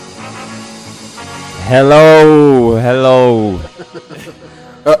 Hello.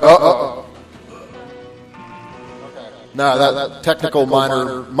 No, that technical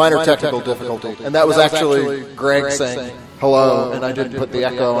minor technical difficulty, and that was actually Greg saying hello, and I didn't put the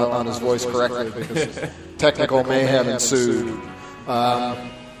echo on his voice correctly because technical mayhem ensued.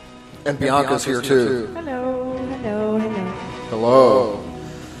 And Bianca's here too. Hello.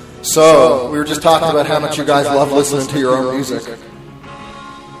 So we were just talking about how much you guys love listening to your own music.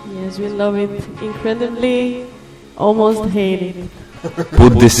 Yes, we love it incredibly. Almost hate it.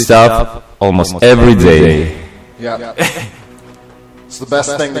 Put this stuff almost every day. Yeah. It's the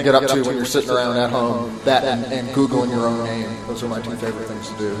best thing to get up to when you're sitting around at home. That and Googling your own name. Those are my 2 favorite things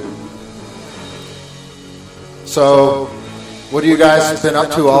to do. So, what have you guys been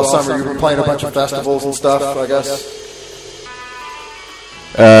up to all summer? You've been playing a bunch of festivals and stuff, I guess?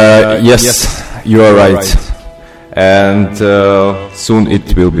 Yes, you are right. And soon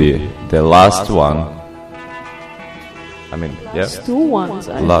it will be the last one. I mean, yeah. Last 2 ones,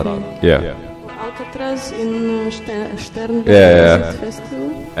 I think. Yeah. Alcatraz in Stern Festival.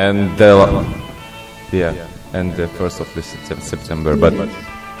 And and the 1st of this September, but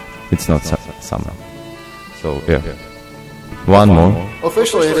it's not summer. So yeah, one more.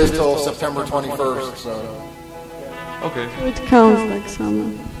 Officially, it is till September 21st. So okay, so it counts like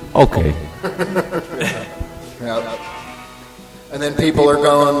summer. Okay. Yeah. And then people are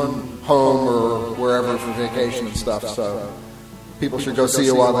going home or wherever for vacation and stuff. So people should go see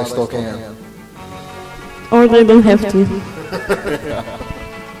you while they still can. Or they don't have to. Yeah.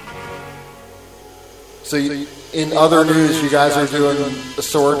 So, in other news, you guys are doing a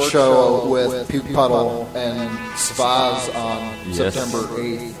sword show with Puke Puddle and Svaz on September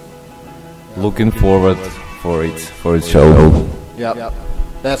 8th. Looking forward for its show. Yep.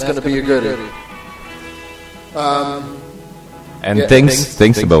 That's going to be a goodie. And thanks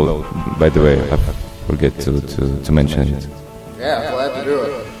about, by the way, I forget to mention it. Yeah, glad to do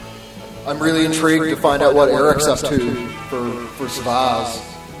it. I'm really intrigued to find out what Eric's up to for Svaz.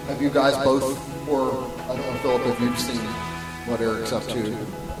 Have you guys both, or I don't know, Philip, if you've seen what Eric's up to,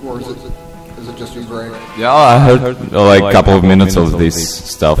 or is it just you, Greg? Yeah, I heard like a couple of minutes of this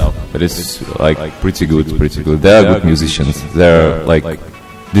stuff. It is like pretty good. They are good musicians. They're like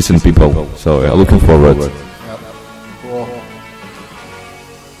decent people. So yeah, looking forward. Yep. Cool.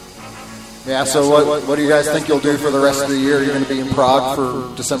 Yeah, so what do you guys think you'll do for the rest of the year? You're going to be in Prague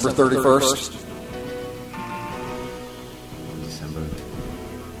for December 31st?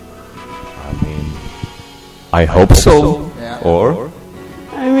 I hope so. Yeah. Or?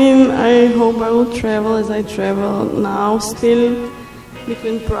 I mean, I hope I will travel as I travel now still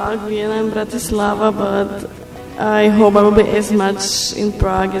between Prague, Vienna and Bratislava, but I hope I will be as much in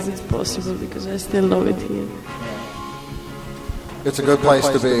Prague as it's possible because I still love it here. It's a good place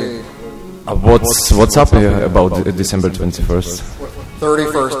to be. What's up here about December 21st?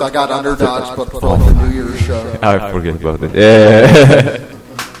 31st, I got Underdogs booked for the New Year's show. I forget about it. Yeah.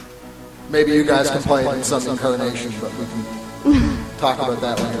 Maybe you guys can play it in some incarnation, but we can talk about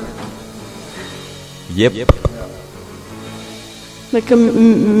that later. Yep. Like a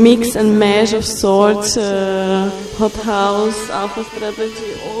mix and mash of sorts, Hothouse, Alpha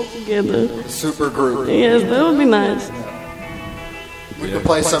Strategy, all together. Super group. Yes, that would be nice. We could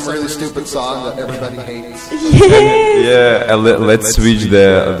play some really stupid song that everybody hates. Yes. Yeah, let's switch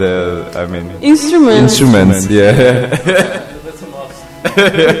the instruments. Yeah. That's a must.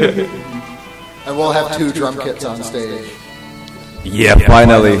 And we'll have 2 drum kits on stage. Yeah,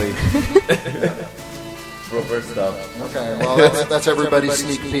 finally. Proper stuff. Okay, well that's everybody's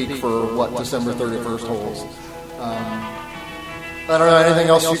sneak peek for what December 31st holds. I don't know, anything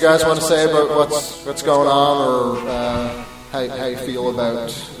else you guys want to say about what's going on, or how you feel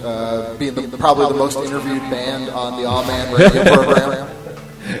about being probably the most interviewed band on the All Man radio program?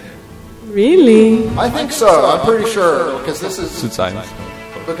 Really? I think so. I'm pretty sure because this is 2 times.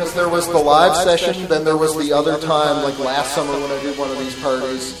 because there was the live session, then there was the other time, like last summer when I did one of these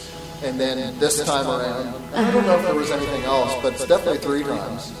parties, and then this time around. I don't know if there was anything else, but it's definitely 3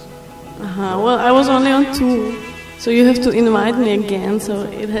 times. Well, I was only on 2, so you have to invite me again. So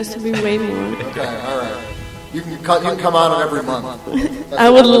it has to be way more. Okay, all right. You can come on every month. I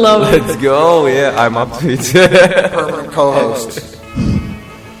would love it. Let's go. Yeah, I'm up to it. Permanent co-host.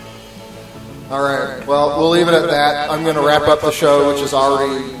 All right. Well, we'll leave it at that. I'm going to wrap up the show, which is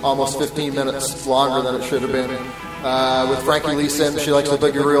already almost 15 minutes longer than it should have been, with Frankie Lee Sims. She Likes the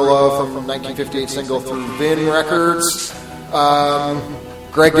Boogie Real Low from 1958 single through Vin Records.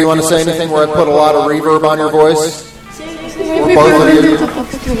 Greg, do you want to say anything where I put a lot of reverb on your voice? Or both of you?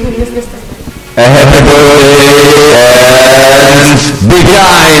 A happy birthday and be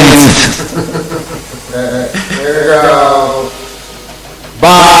kind. There you go.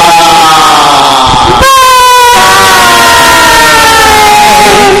 Bye.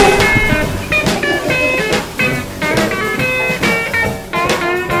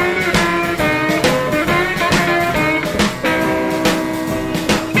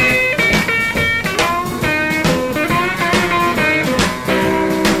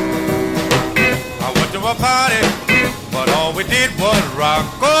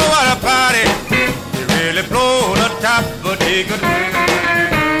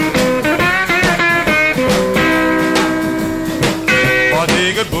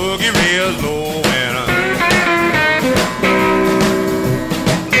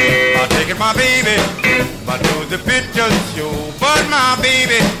 The pictures show, but my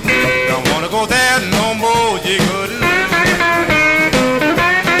baby don't wanna go there no more. You couldn't.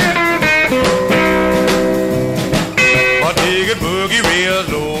 But take a boogie real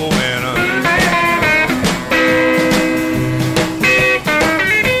low and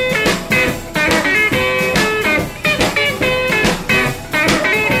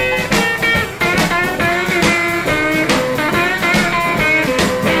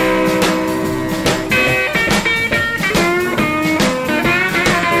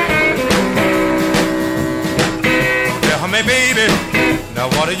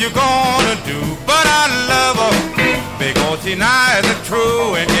what are you gonna do? But I love her because she's nice and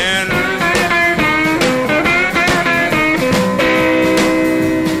true again.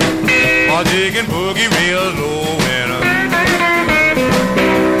 Or she can boogie real low and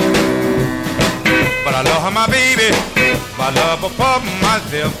but I love her, my baby. I love her for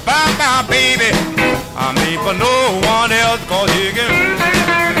myself, by my baby. I mean for no one else, cause she can.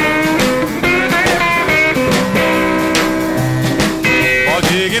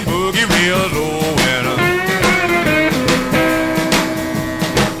 Digging boogie real low and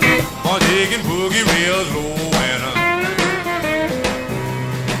digging boogie real low and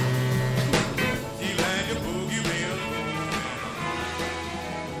she like a boogie real low.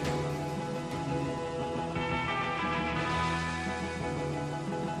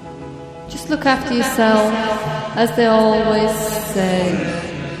 Just look after yourself, as they always say,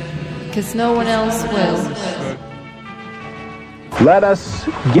 because no one else will. Let us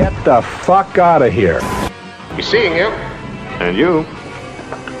get the fuck out of here. Be seeing you. And you.